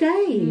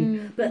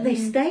stayed, but they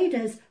stayed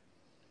as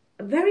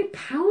very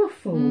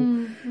powerful,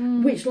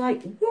 which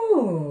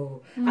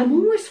whoa. I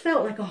almost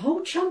felt like a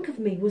whole chunk of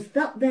me was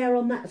up there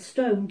on that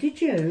stone.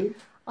 Did you?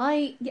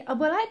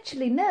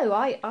 Actually, no.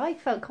 I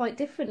felt quite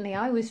differently.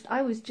 I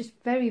was just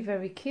very,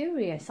 very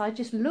curious. I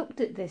just looked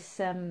at this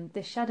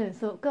shadow and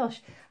thought,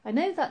 gosh, I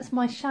know that's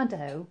my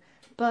shadow,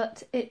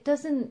 but it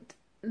doesn't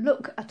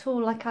look at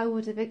all like I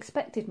would have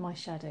expected my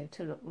shadow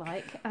to look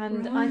like.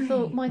 And I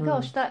thought, my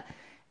gosh, that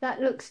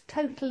looks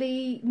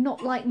totally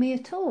not like me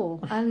at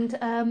all. And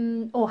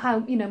or how,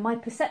 my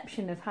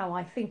perception of how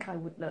I think I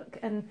would look.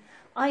 And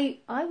I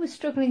was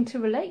struggling to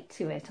relate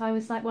to it. I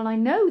was like, well, I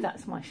know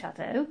that's my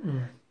shadow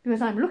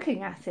because I'm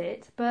looking at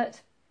it, but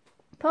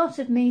part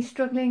of me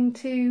struggling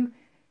to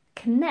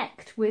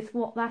connect with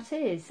what that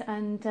is.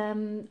 And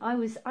I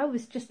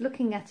was just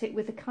looking at it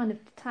with a kind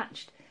of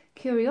detached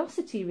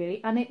curiosity,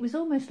 really. And it was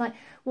almost like,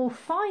 well,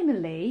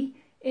 finally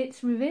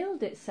it's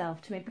revealed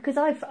itself to me, because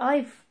I've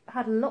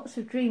had lots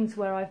of dreams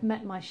where I've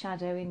met my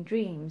shadow in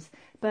dreams,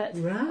 but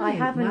Right, I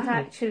haven't wow.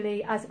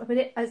 actually, as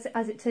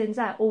it turns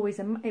out,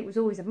 it was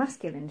always a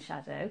masculine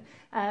shadow.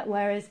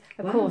 Whereas,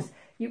 of Wow. course,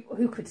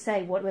 who could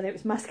say whether it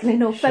was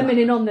masculine or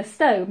feminine on the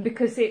stone,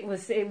 because it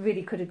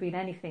really could have been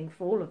anything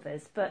for all of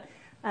us. But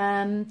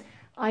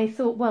I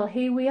thought, well,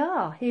 here we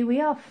are.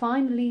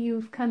 Finally,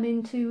 you've come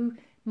into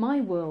my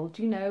world.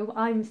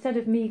 Instead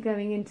of me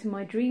going into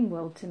my dream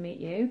world to meet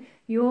you,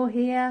 you're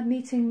here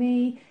meeting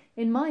me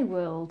in my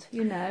world.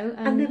 And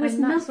there was that's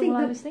nothing all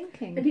I that- was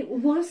thinking. And it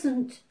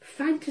wasn't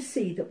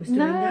fantasy that was doing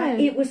No. that.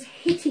 It was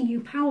hitting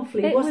you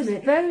powerfully, It wasn't was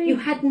it? very- You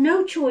had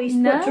no choice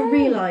but to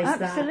realise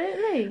that.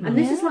 Absolutely. And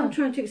this is what I'm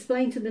trying to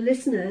explain to the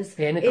listeners.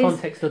 Yeah, in the is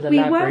context of the we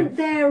labyrinth. weren't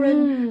there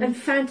and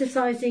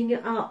fantasising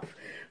it up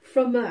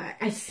from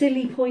a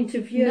silly point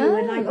of view No,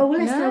 and like, oh, well,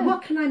 let's no. know,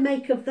 what can I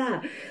make of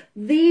that?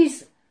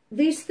 These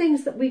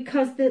things that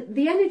because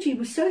the energy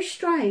was so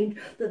strained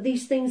that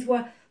these things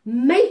were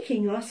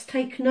making us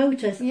take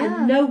notice Yeah.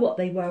 and know what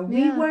they were. We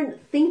Yeah. weren't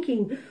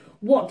thinking,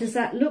 what does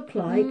that look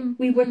like?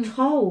 We were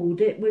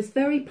told. It was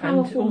very And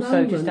powerful also,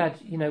 moment. just add,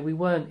 we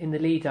weren't in the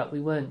lead up.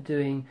 We weren't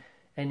doing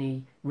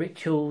any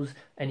rituals,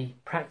 any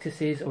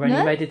practices, or any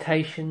No.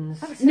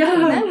 meditations. No,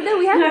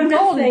 we hadn't No,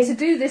 gone nothing. to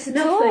do this at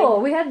Nothing.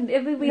 all. We hadn't.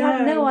 We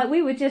had No. no.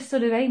 We were just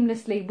sort of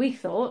aimlessly, we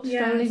thought,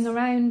 Yes. strolling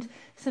around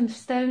some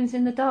stones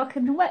in the dark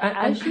and wet, And-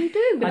 as you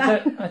do.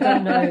 I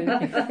don't know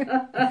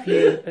if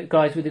you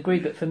guys would agree,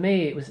 but for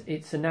me,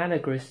 it's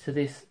analogous to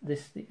this.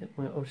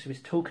 Obviously, was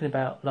talking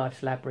about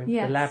life's labyrinth,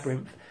 Yes. the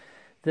labyrinth.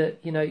 That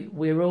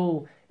we're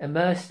all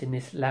immersed in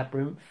this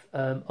labyrinth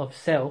of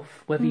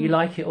self, whether you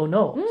like it or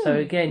not. So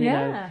again,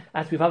 yeah.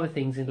 as with other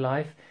things in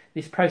life,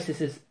 this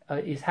process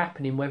is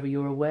happening whether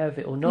you're aware of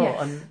it or not.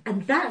 Yes.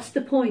 And that's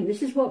the point.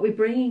 This is what we're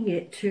bringing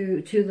it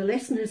to the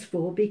listeners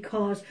for,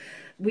 because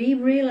we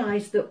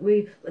realise that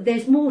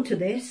there's more to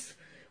this.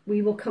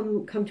 We will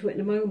come to it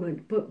in a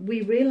moment. But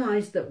we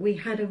realised that we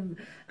had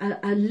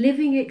a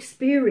living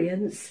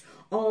experience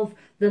of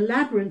the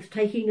labyrinth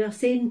taking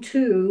us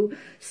into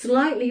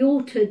slightly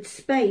altered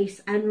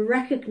space and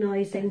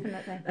recognising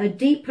Definitely. a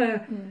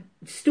deeper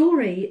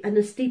story and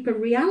a deeper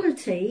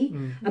reality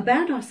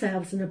about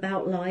ourselves and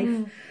about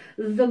life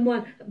than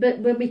one. But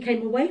when we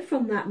came away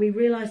from that, we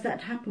realised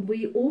that happened.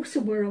 We also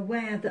were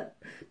aware that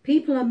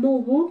people are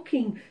more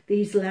walking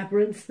these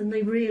labyrinths than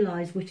they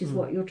realise, which is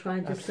what you're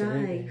trying to say.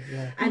 Absolutely,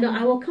 yeah. And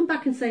I will come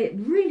back and say it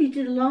really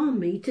did alarm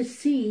me to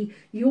see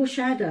your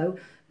shadow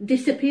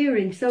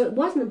disappearing. So it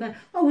wasn't about,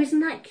 oh,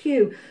 isn't that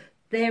cute?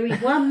 There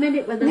he's 1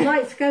 minute when the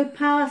lights go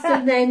past,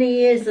 and then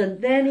he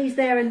isn't. Then he's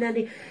there, and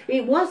then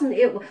it wasn't.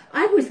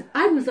 I was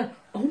like,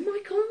 oh my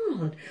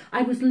God!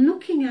 I was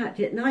looking at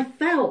it, and I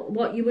felt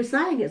what you were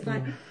saying. It's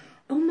like,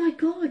 oh my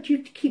God! You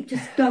keep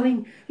just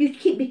going. You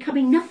keep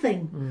becoming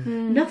nothing,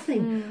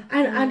 nothing,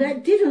 and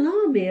it did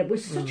alarm me. It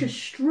was such a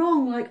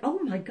strong, like, oh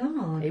my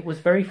God! It was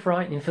very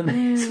frightening for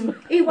me.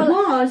 It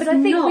was, But I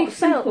think not we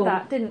felt simple.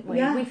 that, didn't we?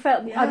 Yeah, We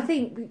felt. yeah. I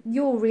think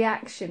your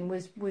reaction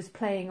was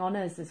playing on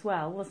us as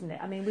well, wasn't it?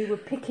 I mean, we were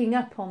picking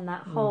up on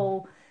that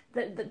whole,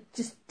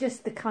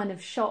 just the kind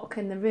of shock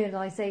and the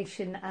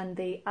realization and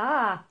the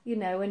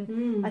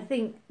and I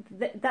think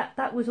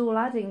that was all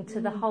adding to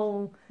the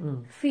whole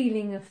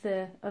feeling of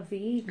the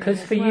evening. Because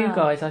as for you well.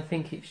 guys, I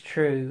think it's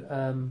true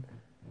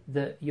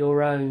that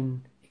your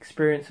own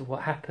experience of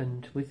what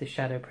happened with the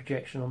shadow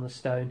projection on the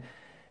stone,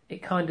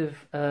 it kind of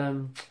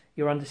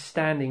your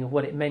understanding of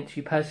what it meant to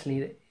you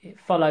personally, it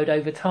followed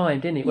over time,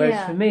 didn't it? Whereas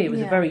Yeah, for me, it was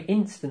a yeah. very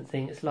instant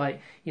thing. It's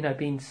like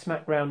being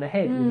smacked round the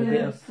head with a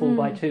bit of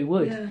 4x2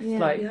 wood. Yeah, It's yeah.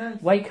 like,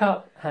 Yes. wake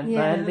up, man!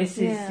 Yeah, This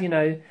is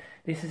yeah.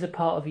 this is a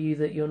part of you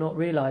that you're not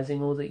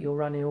realising or that you're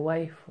running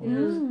away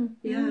from.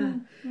 Yeah,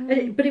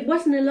 but it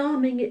was an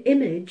alarming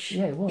image,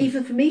 Yeah, it was.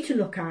 even for me to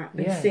look at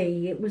and Yeah.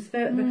 see. It was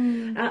very.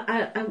 And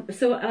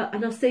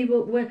I'll say,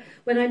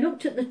 when I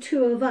looked at the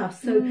two of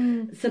us, so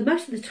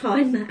most of the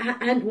time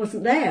Ant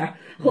wasn't there,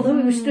 although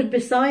he was stood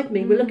beside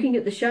me. We're looking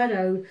at the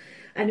shadow,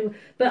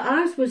 but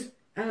ours was.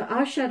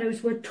 Our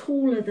shadows were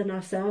taller than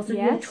ourselves, and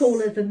you're Yes.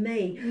 taller than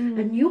me,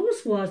 and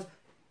yours was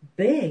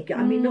big.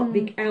 I mean, not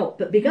big out,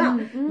 but big up.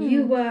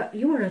 You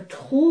were a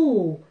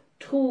tall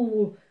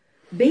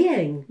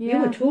being. You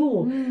Yeah. were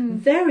tall,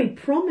 very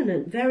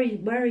prominent, very,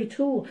 very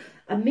tall.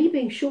 And me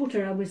being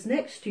shorter, I was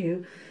next to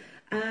you.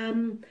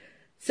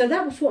 So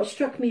that was what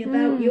struck me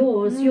about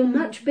yours. You're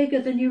much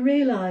bigger than you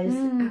realise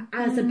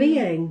as a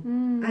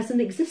being, as an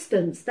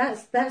existence.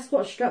 That's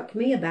what struck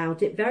me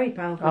about it. Very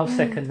powerful. I'll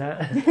second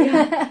that.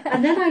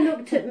 And then I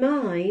looked at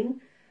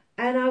mine,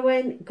 and I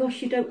went,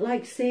 "Gosh, you don't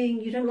like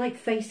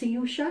facing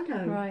your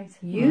shadow. Right.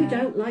 You Yeah.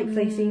 don't like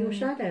facing your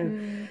shadow.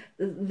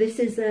 This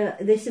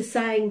is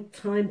saying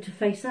time to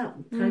face up.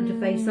 Time to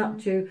face up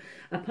to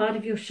a part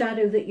of your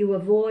shadow that you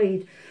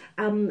avoid."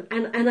 And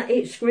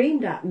it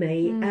screamed at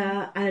me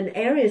and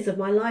areas of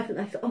my life, and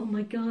I thought, oh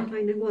my God,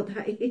 I know what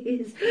that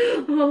is.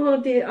 Oh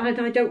dear, I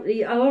don't.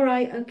 All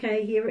right,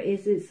 okay, here it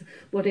is. It's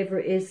whatever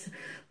it is.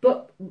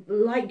 But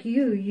like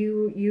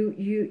you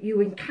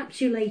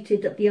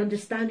encapsulated the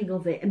understanding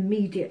of it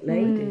immediately.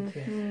 I did,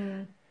 yeah.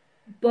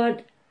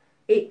 But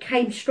it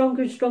came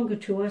stronger and stronger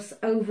to us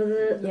over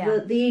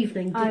the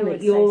evening, didn't I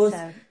would it? Yours,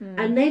 say so.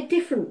 and they're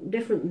different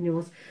than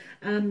yours.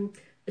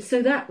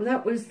 So that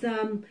was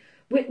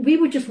we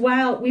were just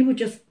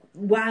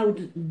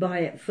wowed by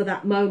it for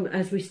that moment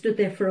as we stood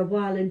there for a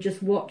while and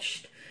just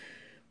watched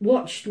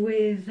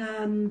with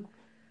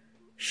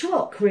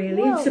shock,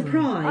 really, and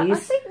surprise. I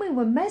think we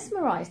were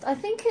mesmerised. I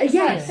think it's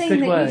Yes. that thing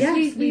Good that word.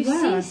 you Yes, we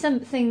were. see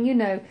something, you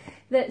know,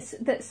 that's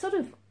sort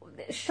of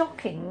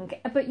shocking,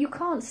 but you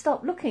can't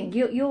stop looking.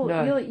 You're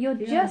Yeah.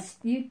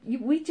 just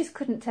we just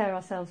couldn't tear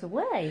ourselves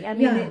away. I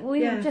mean,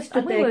 we were just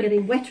stood there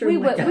getting wetter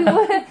and wetter.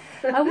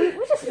 we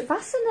were just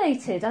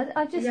fascinated.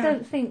 I just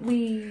don't think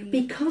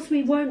because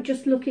we weren't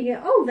just looking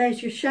at, oh,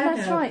 there's your shadow.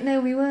 That's right.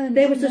 No, we weren't.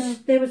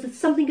 There was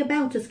something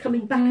about us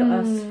coming back at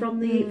us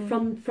from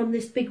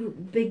this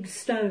big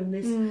stone,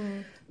 this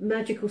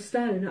magical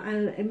stone.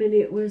 I mean,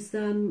 it was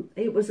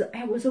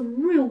a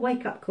real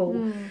wake up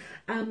call,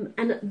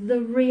 and the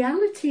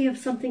reality of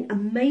something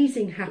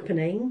amazing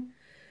happening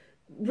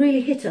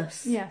really hit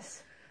us.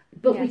 Yes,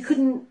 but we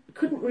couldn't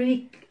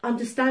really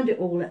understand it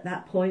all at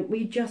that point.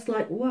 We just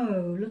like,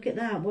 whoa, look at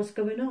that! What's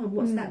going on?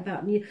 What's that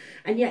about?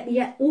 And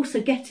yet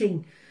also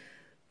getting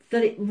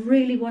that it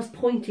really was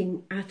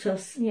pointing at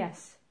us.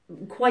 Yes.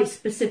 Quite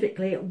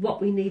specifically at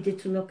what we needed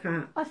to look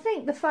at. I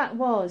think the fact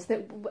was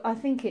that I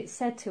think it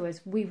said to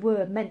us we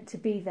were meant to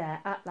be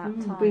there at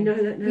that time. We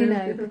know that now. You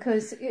know,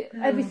 because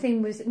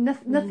everything was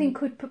nothing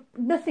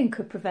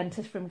could prevent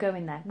us from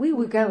going there. We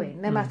were going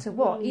no matter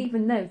what,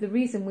 even though the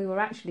reason we were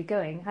actually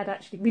going had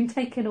actually been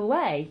taken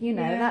away. You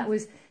know,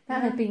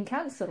 that had been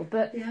cancelled.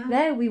 But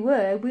there we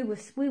were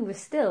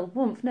still,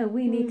 no,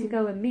 we need to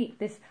go and meet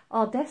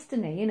our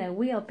destiny. You know,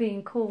 we are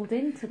being called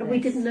into this. And we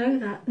didn't know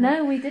that.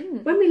 No, we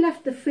didn't. When we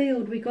left the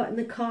field, we got in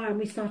the car and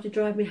we started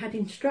driving. We had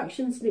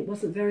instructions, and it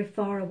wasn't very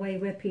far away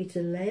where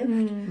Peter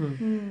lived.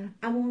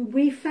 And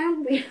we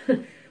found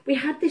we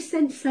had this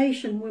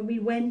sensation when we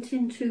went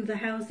into the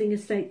housing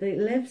estate that it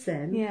lives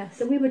in,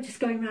 that we were just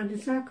going round in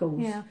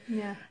circles.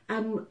 Yeah.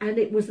 And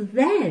it was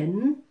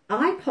then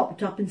I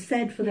popped up and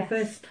said for the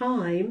first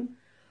time,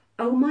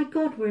 oh my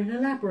God, we're in a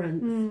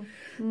labyrinth.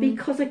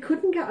 Because I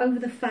couldn't get over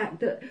the fact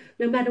that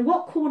no matter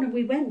what corner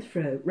we went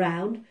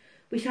round,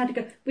 we had to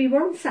go. We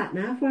were on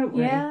sat-nav, weren't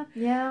we?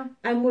 Yeah.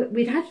 And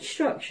we'd had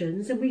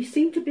instructions, and we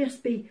seemed to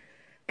just be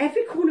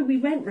every corner we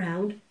went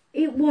round.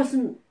 It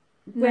wasn't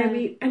where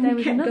we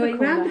kept going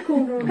round the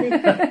corner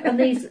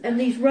on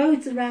these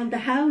roads around the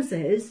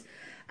houses,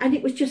 and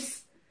it was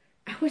just.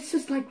 I was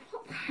just like,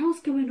 what the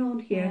hell's going on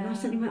here? And I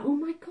suddenly went, oh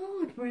my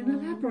God, we're in a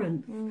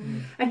labyrinth.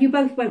 And you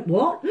both went,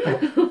 what?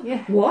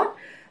 What?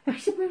 I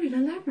said, we're in a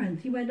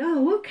labyrinth. You went,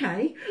 oh,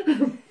 okay.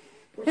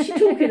 What's she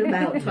talking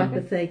about, type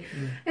of thing.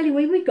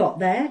 Anyway, we got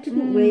there,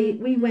 didn't we?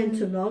 We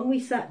went along, we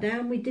sat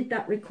down, we did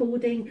that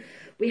recording.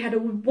 We had a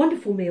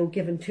wonderful meal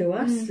given to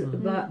us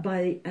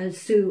by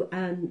Sue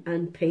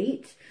and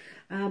Pete.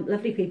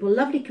 Lovely people,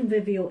 lovely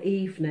convivial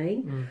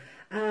evening.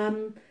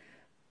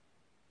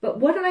 But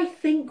what I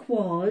think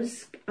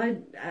was,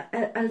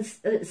 as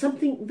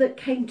something that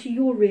came to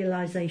your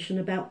realisation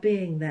about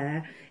being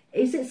there,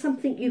 is it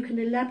something you can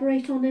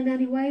elaborate on in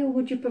any way, or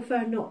would you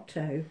prefer not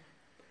to?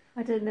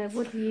 I don't know.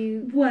 What do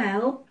you?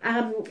 Well,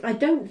 I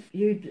don't.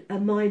 You'd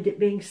mind it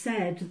being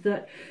said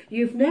that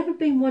you've never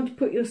been one to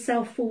put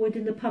yourself forward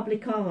in the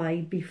public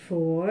eye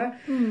before,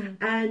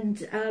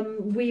 and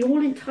we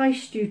all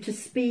enticed you to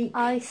speak.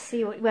 I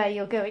see where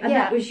you're going. And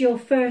that was your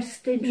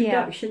first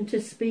introduction to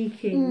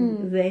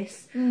speaking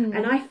this,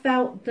 and I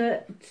felt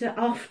that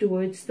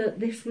afterwards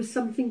that this was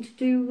something to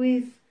do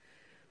with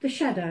the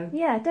shadow.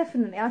 Yeah,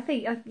 definitely. I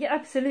think,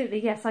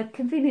 absolutely, yes. I'd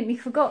conveniently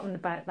forgotten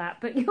about that,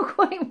 but you're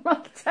quite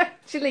right,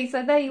 actually.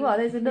 So there you are.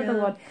 There's another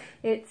one.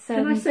 It's.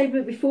 Can I say,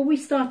 but before we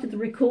started the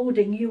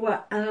recording, you were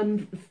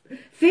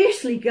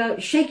fiercely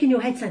shaking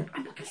your head, saying,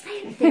 "I'm not going to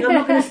say anything. I'm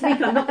not going to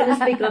speak. I'm not going to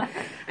speak."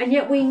 And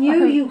yet we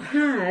knew you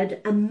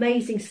had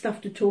amazing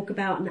stuff to talk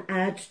about and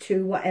add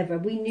to whatever.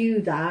 We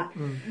knew that.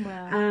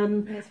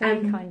 Well, it's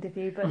very kind of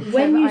you, but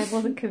when I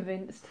wasn't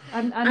convinced.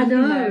 I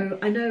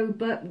know,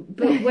 but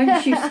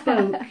when you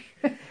spoke.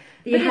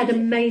 You had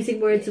amazing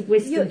words of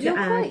wisdom to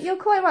add. You're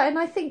quite right, and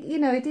I think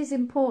it is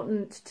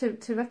important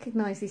to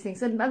recognise these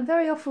things, and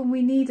very often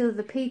we need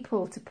other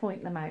people to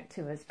point them out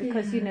to us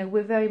because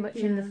we're very much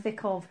in the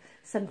thick of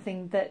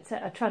something that's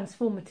a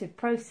transformative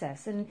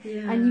process, and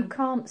you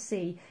can't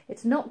see.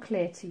 It's not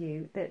clear to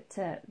you that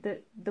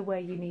the way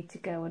you need to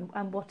go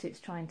and what it's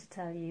trying to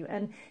tell you.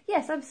 And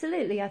yes,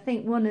 absolutely, I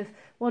think one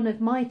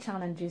of my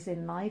challenges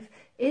in life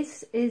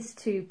is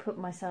to put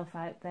myself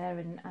out there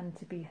and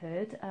to be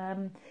heard.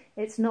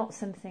 It's not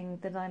something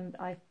that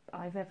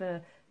I've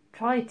ever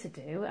tried to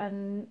do,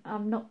 and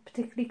I'm not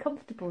particularly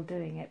comfortable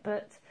doing it.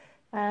 But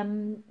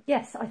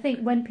yes, I think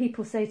when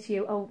people say to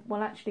you, "Oh,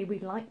 well, actually,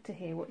 we'd like to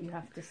hear what you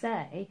have to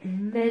say,"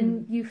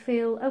 then you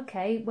feel,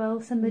 okay, well,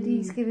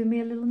 somebody's giving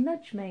me a little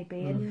nudge,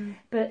 maybe.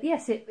 But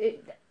yes, the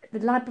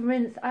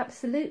labyrinth,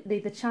 absolutely.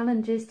 The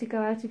challenge is to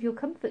go out of your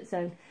comfort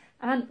zone.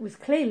 Ant was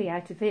clearly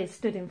out of his,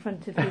 stood in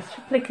front of his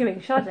flickering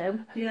shadow.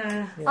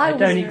 Yeah. I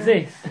don't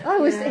exist.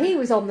 He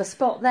was on the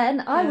spot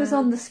then. I was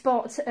on the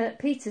spot at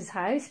Peter's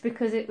house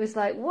because it was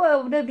like,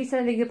 whoa, nobody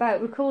said anything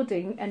about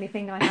recording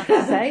anything I have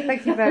to say.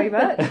 Thank you very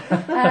much.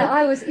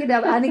 I was,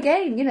 and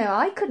again,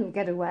 I couldn't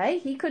get away.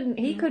 He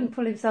couldn't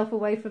pull himself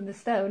away from the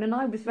stone, and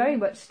I was very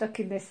much stuck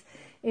in this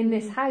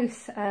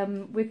house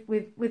with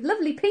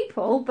lovely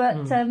people,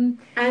 but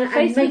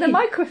faced with a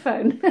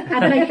microphone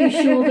and making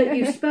sure that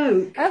you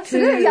spoke.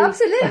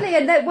 Absolutely,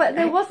 and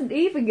there wasn't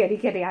even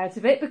getting out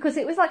of it because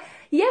it was like,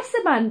 yes,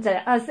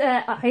 Amanda, as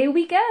here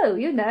we go,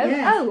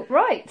 Yes. Oh,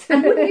 right.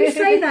 And wouldn't you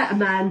say that,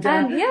 Amanda?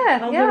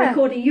 On the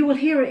recording, you will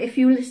hear it if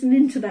you listen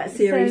into that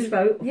series,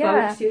 folks.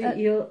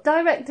 You'll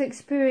direct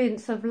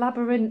experience of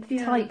labyrinth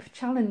type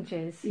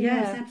challenges.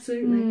 Yes,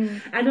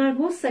 absolutely. And I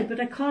will say, but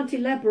I can't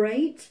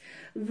elaborate,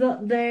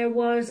 that there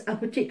was a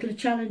particular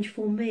challenge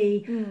for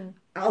me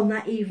on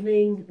that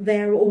evening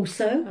there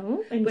also.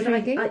 Oh,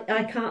 intriguing. But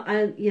I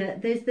can't.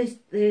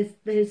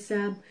 There's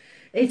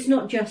it's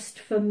not just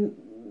for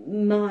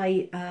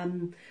my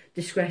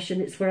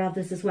discretion; it's for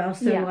others as well.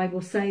 So I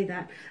will say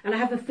that, and I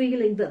have a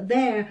feeling that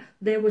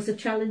there was a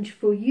challenge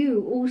for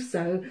you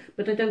also,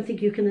 but I don't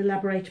think you can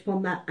elaborate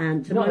upon that,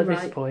 Ant. Am Not I at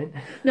right? this point.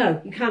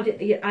 No, you can't.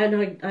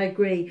 And I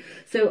agree.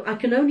 So I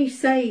can only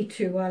say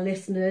to our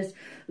listeners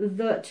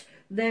that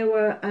there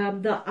were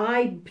that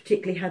I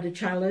particularly had a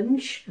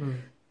challenge.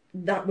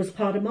 That was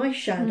part of my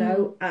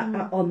shadow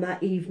on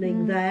that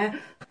evening there.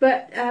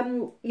 But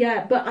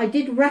but I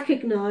did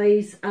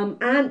recognise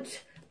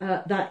Ant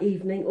that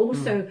evening.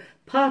 Also,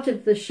 part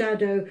of the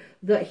shadow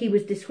that he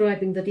was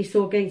describing that he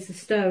saw against the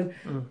stone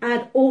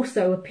had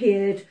also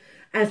appeared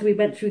as we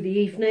went through the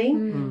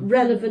evening,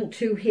 relevant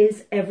to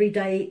his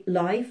everyday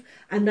life.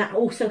 And that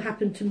also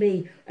happened to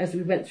me as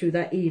we went through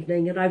that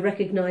evening. And I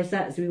recognised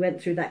that as we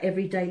went through that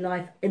everyday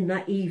life in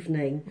that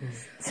evening.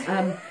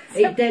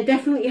 It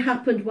definitely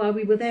happened while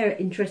we were there.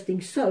 Interesting.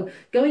 So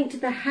going to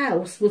the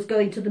house was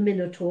going to the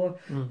Minotaur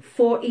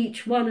for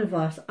each one of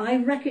us. I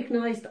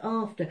recognised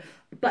after,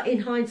 but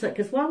in hindsight,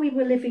 because while we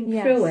were living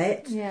through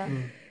it,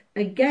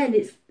 again,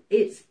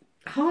 it's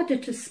harder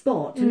to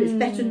spot and it's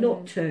better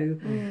not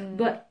to.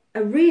 But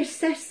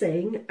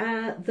reassessing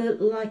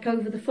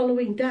over the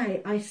following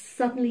day, I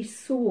suddenly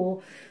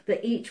saw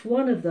that each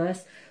one of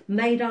us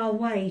made our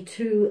way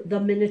to the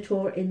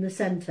Minotaur in the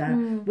centre,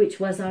 which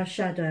was our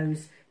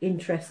shadows,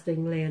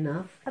 interestingly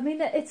enough. I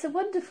mean, it's a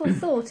wonderful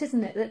thought,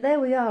 isn't it, that there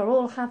we are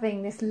all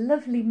having this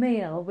lovely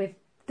meal with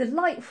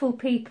delightful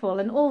people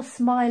and all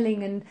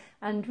smiling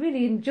and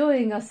really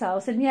enjoying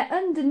ourselves, and yet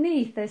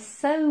underneath there's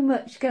so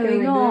much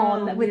going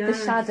on with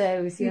the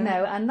shadows, and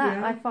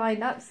that I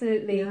find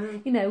absolutely,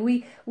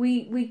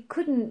 we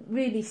couldn't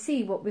really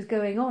see what was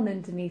going on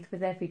underneath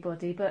with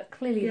everybody, but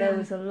clearly there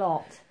was a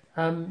lot.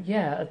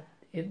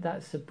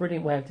 That's a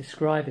brilliant way of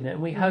describing it,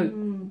 and we hope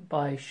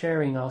by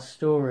sharing our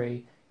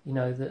story,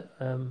 that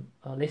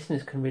our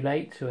listeners can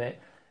relate to it,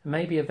 and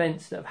maybe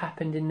events that have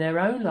happened in their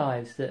own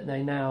lives that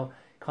they now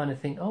kind of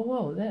think, oh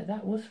well,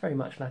 that was very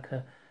much like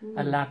a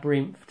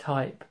labyrinth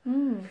type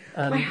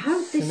I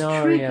hope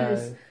scenario.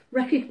 This triggers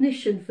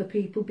recognition for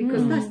people,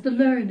 because that's the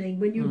learning.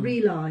 When you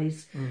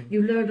realise,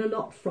 you learn a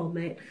lot from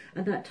it,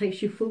 and that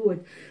takes you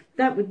forward.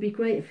 That would be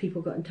great if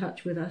people got in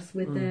touch with us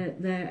with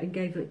their and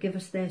give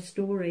us their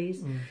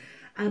stories.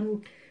 I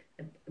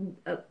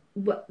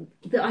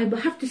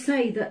have to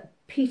say that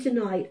Peter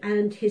Knight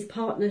and his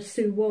partner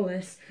Sue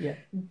Wallace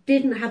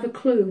didn't have a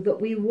clue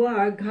that we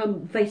were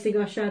facing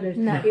our shadows.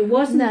 No. It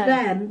wasn't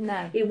them.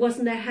 No. It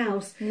wasn't their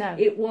house. No.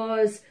 It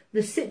was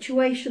the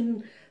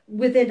situation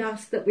within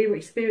us that we were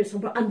experiencing,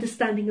 but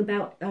understanding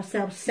about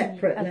ourselves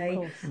separately. Of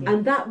course,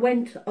 And that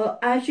went,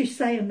 as you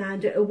say,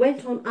 Amanda, it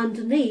went on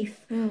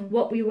underneath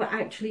what we were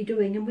actually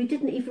doing, and we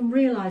didn't even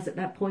realise at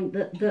that point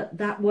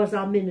that was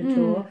our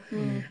Minotaur.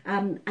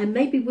 And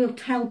maybe we'll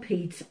tell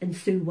Pete and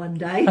Sue one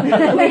day.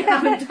 We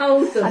haven't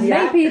told them and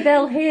yet. maybe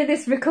they'll hear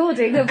this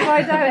recording and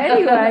find out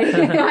anyway.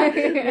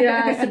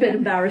 Yeah, it's a bit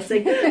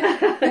embarrassing.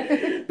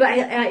 But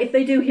if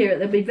they do hear it,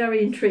 they'll be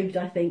very intrigued,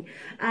 I think.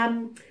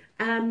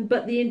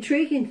 But the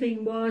intriguing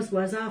thing was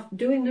after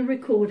doing the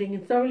recording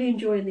and thoroughly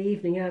enjoying the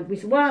evening, we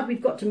said, well,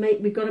 we've got to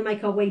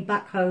make our way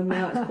back home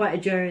now. It's quite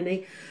a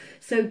journey.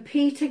 So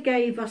Peter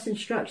gave us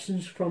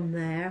instructions from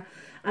there.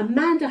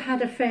 Amanda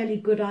had a fairly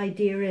good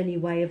idea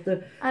anyway of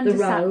the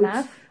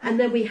roads, and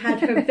then we had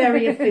her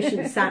very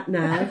efficient sat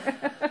nav,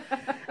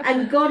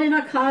 and got in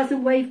our cars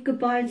and waved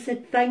goodbye and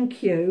said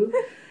thank you.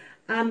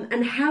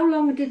 And how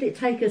long did it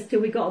take us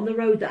till we got on the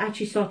road that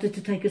actually started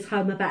to take us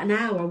home? About an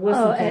hour,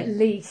 wasn't it? At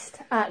least.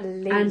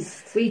 And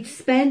we'd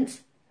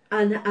spent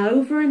and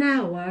over an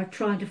hour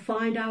trying to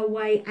find our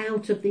way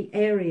out of the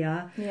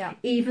area. Yeah.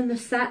 Even the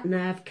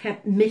sat-nav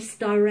kept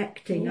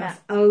misdirecting us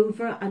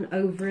over and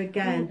over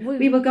again.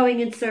 We were going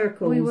in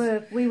circles.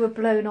 We were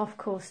blown off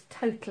course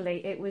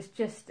totally. It was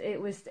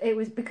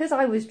because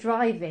I was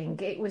driving.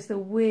 It was the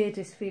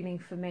weirdest feeling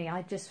for me.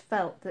 I just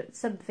felt that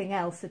something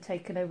else had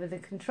taken over the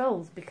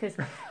controls, because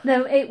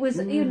no, it was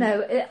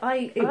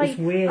It was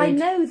weird. I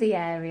know the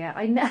area.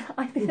 I know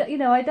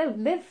I don't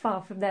live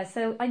far from there,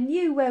 so I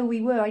knew where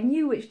we were. I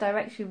knew which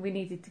direction we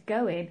needed to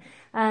go in.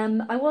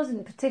 I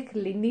wasn't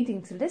particularly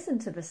needing to listen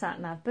to the sat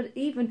nav, but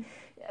even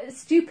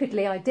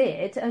stupidly I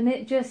did, and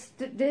it just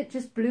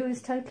blew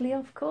us totally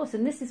off course.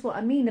 And this is what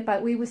I mean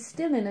about we were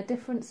still in a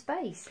different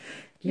space,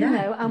 you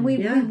know, and we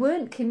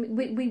weren't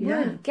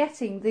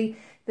getting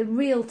the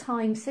real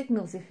time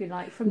signals, if you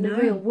like, from the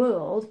real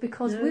world,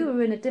 because we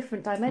were in a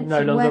different dimension,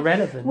 no longer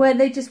relevant, where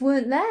they just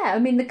weren't there. I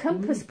mean, the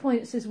compass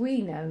points as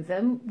we know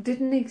them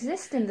didn't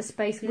exist in the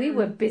space we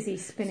were busy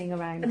spinning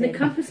around and in. the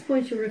compass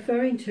point you're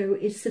referring to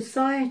is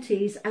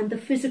societies and the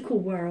physical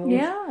world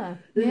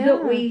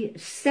that we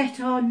set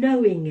our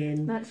knowing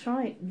in. That's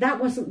right. That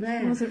wasn't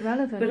there. It wasn't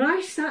relevant. But I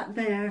sat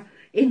there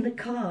in the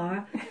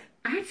car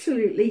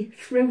absolutely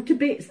thrilled to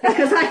bits,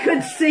 because I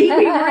could see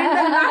we were in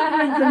the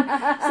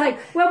labyrinth. It's like,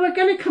 well, we're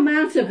going to come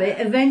out of it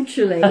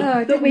eventually,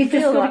 but we've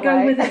just got to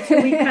go with it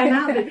till we came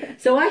out of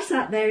it. So I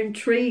sat there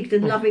intrigued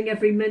and loving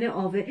every minute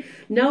of it,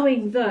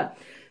 knowing that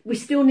we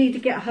still need to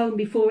get home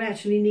before we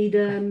actually need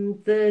the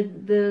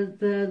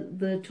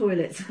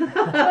toilets,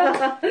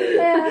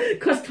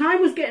 because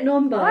time was getting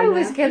on by I now.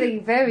 was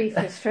getting very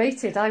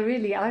frustrated.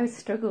 I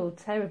struggled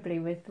terribly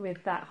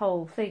with that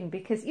whole thing,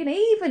 because, you know,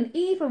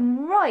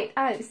 even right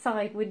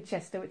outside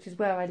Winchester, which is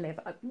where I live,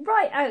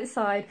 right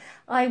outside,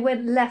 I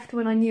went left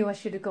when I knew I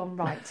should have gone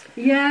right.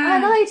 Yeah,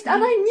 and I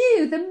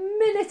knew the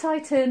minute I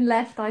turned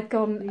left, I'd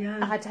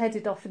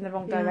headed off in the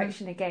wrong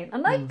direction again,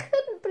 and I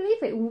couldn't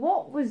believe it.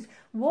 What was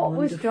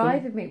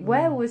driving me?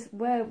 Where was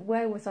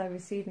I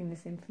receiving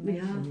this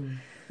information?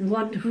 Yeah.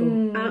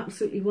 Wonderful,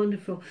 absolutely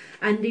wonderful.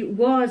 And it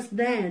was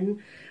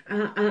then,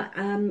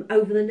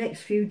 over the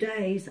next few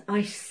days,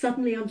 I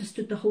suddenly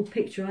understood the whole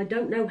picture. I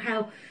don't know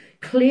how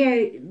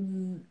clear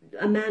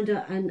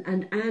Amanda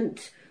and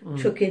Ant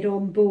took it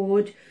on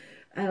board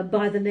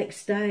by the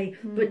next day,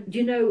 but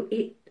you know,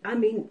 it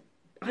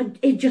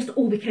just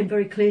all became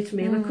very clear to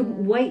me, and I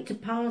couldn't wait to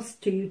pass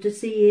to you to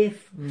see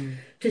if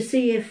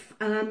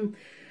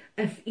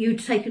you'd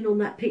taken on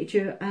that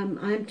picture. I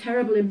am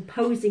terrible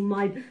imposing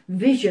my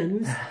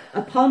visions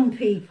upon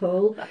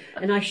people,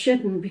 and I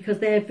shouldn't, because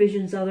their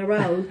visions are their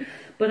own.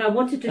 But I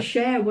wanted to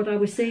share what I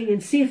was seeing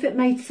and see if it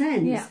made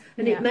sense.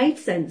 It made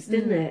sense,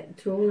 didn't it,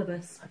 to all of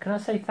us? Can I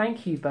say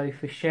thank you both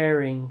for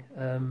sharing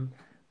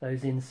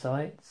those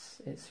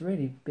insights? It's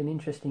really been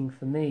interesting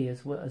for me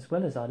as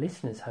well as our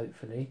listeners,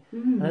 hopefully.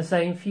 And I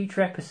say, in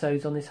future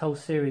episodes on this whole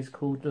series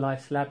called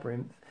Life's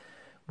Labyrinth,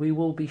 we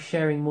will be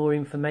sharing more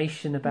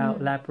information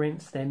about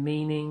labyrinths, their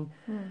meaning,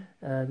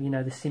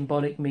 the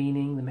symbolic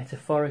meaning, the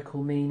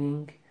metaphorical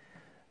meaning.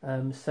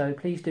 So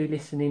please do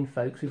listen in,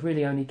 folks. We've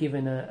really only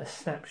given a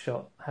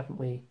snapshot, haven't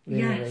we?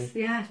 Really?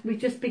 Yes. We've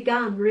just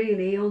begun,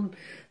 really, on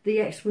the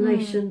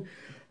explanation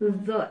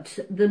that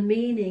the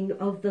meaning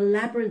of the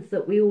labyrinth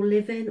that we all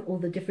live in, or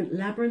the different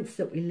labyrinths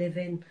that we live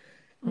in,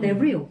 they're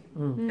real.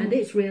 And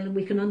it's real, and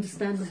we can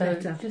understand them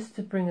better. Just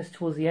to bring us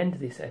towards the end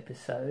of this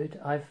episode,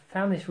 I've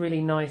found this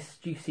really nice,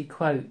 juicy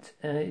quote.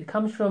 It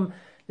comes from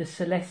the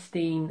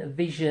Celestine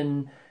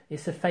Vision.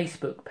 It's a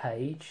Facebook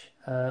page,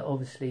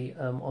 obviously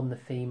on the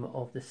theme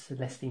of the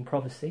Celestine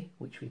Prophecy,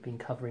 which we've been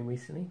covering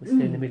recently. We're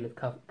still in the middle of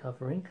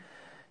covering.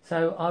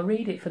 So I'll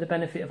read it for the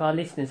benefit of our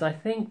listeners, I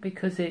think,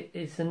 because it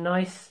is a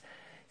nice,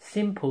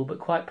 simple but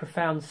quite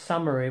profound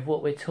summary of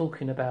what we're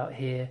talking about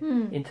here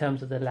in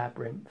terms of the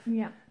labyrinth.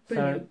 Yeah.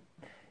 So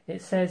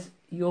it says,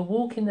 you're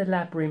walking the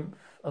labyrinth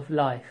of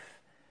life.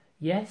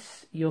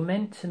 Yes, you're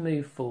meant to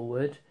move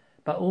forward,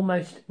 but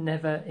almost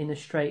never in a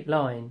straight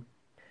line.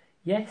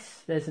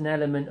 Yes, there's an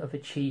element of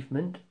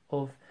achievement,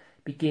 of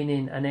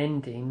beginning and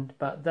ending,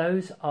 but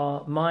those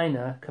are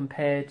minor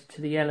compared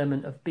to the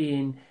element of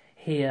being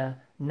here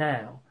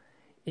now.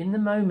 In the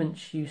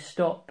moments you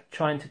stop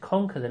trying to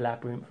conquer the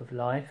labyrinth of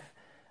life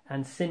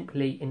and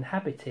simply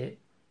inhabit it,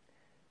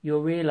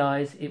 you'll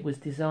realise it was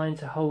designed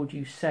to hold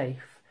you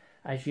safe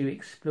as you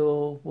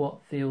explore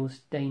what feels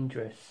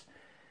dangerous.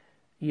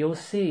 You'll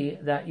see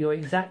that you're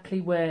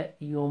exactly where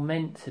you're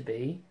meant to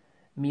be,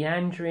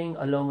 meandering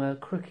along a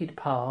crooked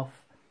path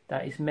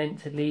that is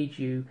meant to lead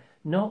you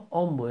not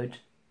onward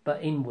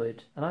but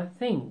inward. And I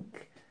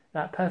think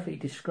that perfectly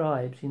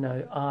describes,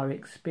 our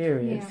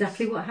experience.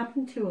 Exactly what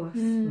happened to us.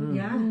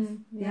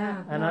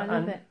 Yeah. And I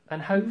love it.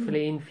 And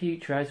hopefully in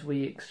future, as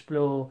we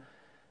explore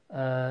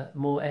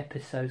more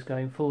episodes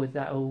going forward,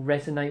 that will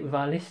resonate with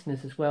our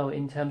listeners as well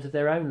in terms of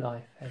their own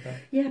life, Heather.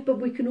 Yeah, but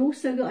we can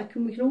also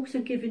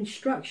give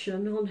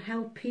instruction on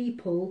how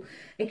people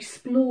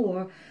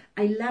explore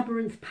a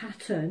labyrinth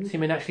pattern. So you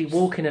mean actually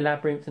walking a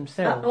labyrinth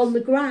themselves? On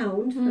the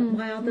ground.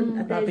 While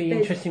That'd be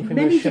interesting from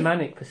a many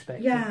shamanic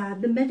perspective. Yeah,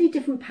 there are many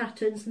different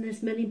patterns and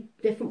there's many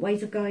different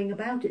ways of going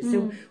about it.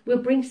 So we'll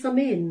bring some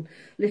in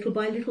little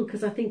by little,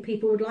 because I think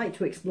people would like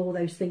to explore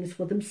those things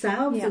for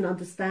themselves and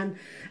understand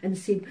and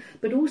see.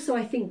 But also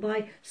I think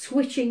by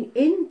switching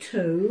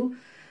into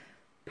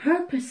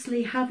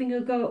purposely having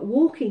a go at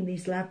walking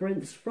these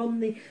labyrinths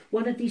from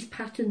one of these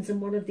patterns and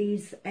one of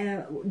these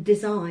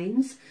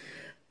designs,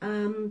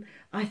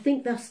 I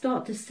think they'll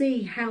start to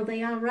see how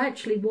they are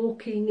actually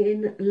walking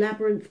in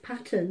labyrinth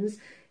patterns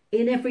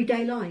in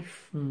everyday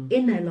life,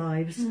 in their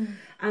lives.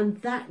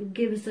 And that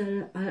gives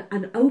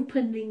an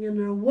opening and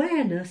an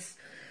awareness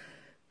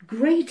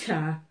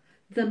greater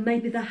than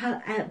maybe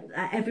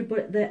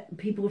everybody that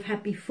people have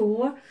had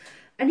before.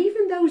 And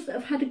even those that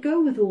have had to go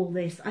with all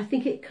this, I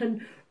think it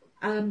can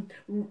bring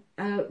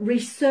a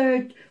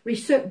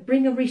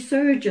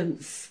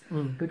resurgence,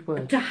 good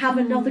word, to have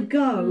another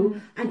go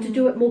and to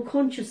do it more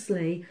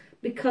consciously,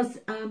 because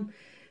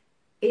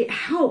it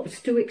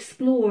helps to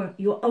explore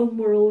your own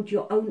world,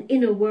 your own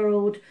inner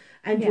world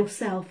and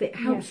yourself. It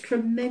helps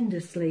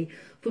tremendously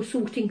for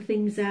sorting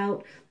things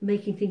out,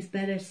 making things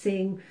better,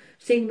 seeing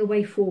the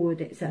way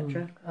forward,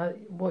 etc.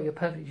 What you're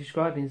perfectly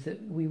describing is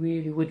that we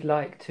really would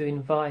like to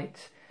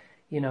invite,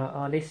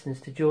 our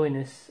listeners to join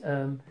us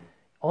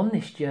on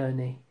this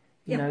journey,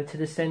 to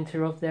the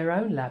centre of their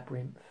own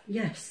labyrinth.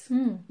 Yes,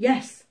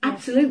 yes,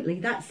 absolutely.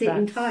 That's it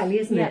entirely,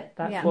 isn't it,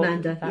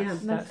 Amanda?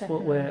 That's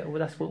what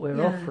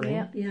we're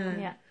offering.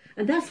 Yeah.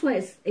 And that's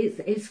why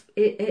it's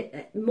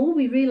more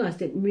we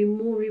realised it,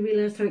 more we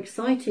realised how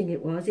exciting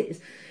it was.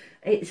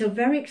 It's a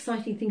very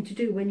exciting thing to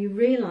do when you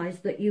realise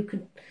that you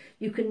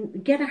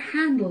can get a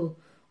handle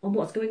on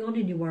what's going on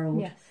in your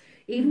world. Yes.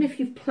 Even if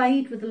you've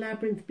played with the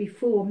labyrinth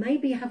before,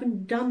 maybe you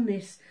haven't done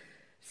this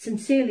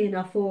sincerely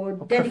enough or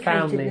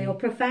dedicatedly or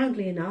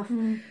profoundly enough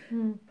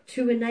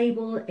to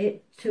enable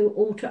it to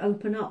all to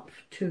open up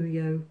to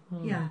you.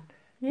 Yeah.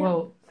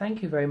 Well,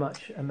 thank you very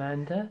much,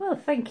 Amanda. Well,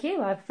 thank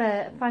you. I've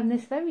found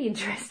this very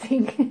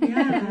interesting.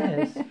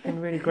 It's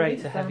been really great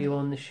to have you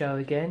on the show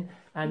again.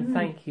 And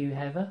thank you,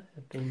 Heather.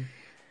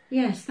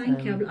 Yes,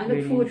 thank you. I look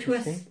really forward to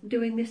us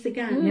doing this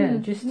again. Yeah,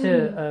 just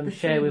to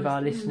share with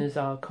our listeners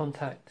our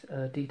contact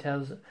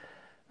details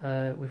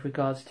with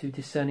regards to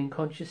Discerning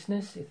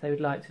Consciousness. If they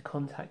would like to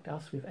contact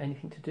us with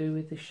anything to do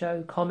with the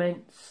show,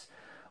 comments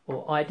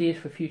or ideas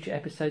for future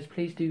episodes,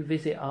 please do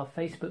visit our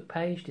Facebook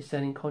page,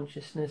 Discerning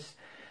Consciousness.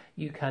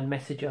 You can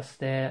message us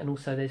there, and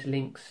also there's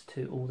links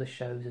to all the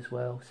shows as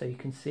well, so you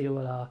can see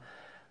all our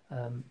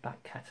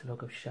back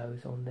catalogue of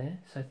shows on there.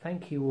 So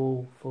thank you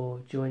all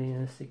for joining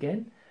us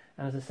again.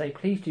 And as I say,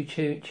 please do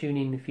tune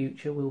in the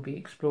future. We'll be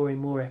exploring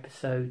more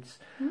episodes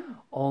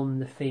on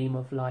the theme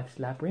of Life's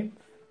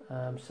Labyrinth.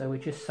 So we're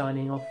just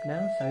signing off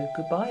now. So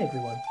goodbye,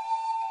 everyone.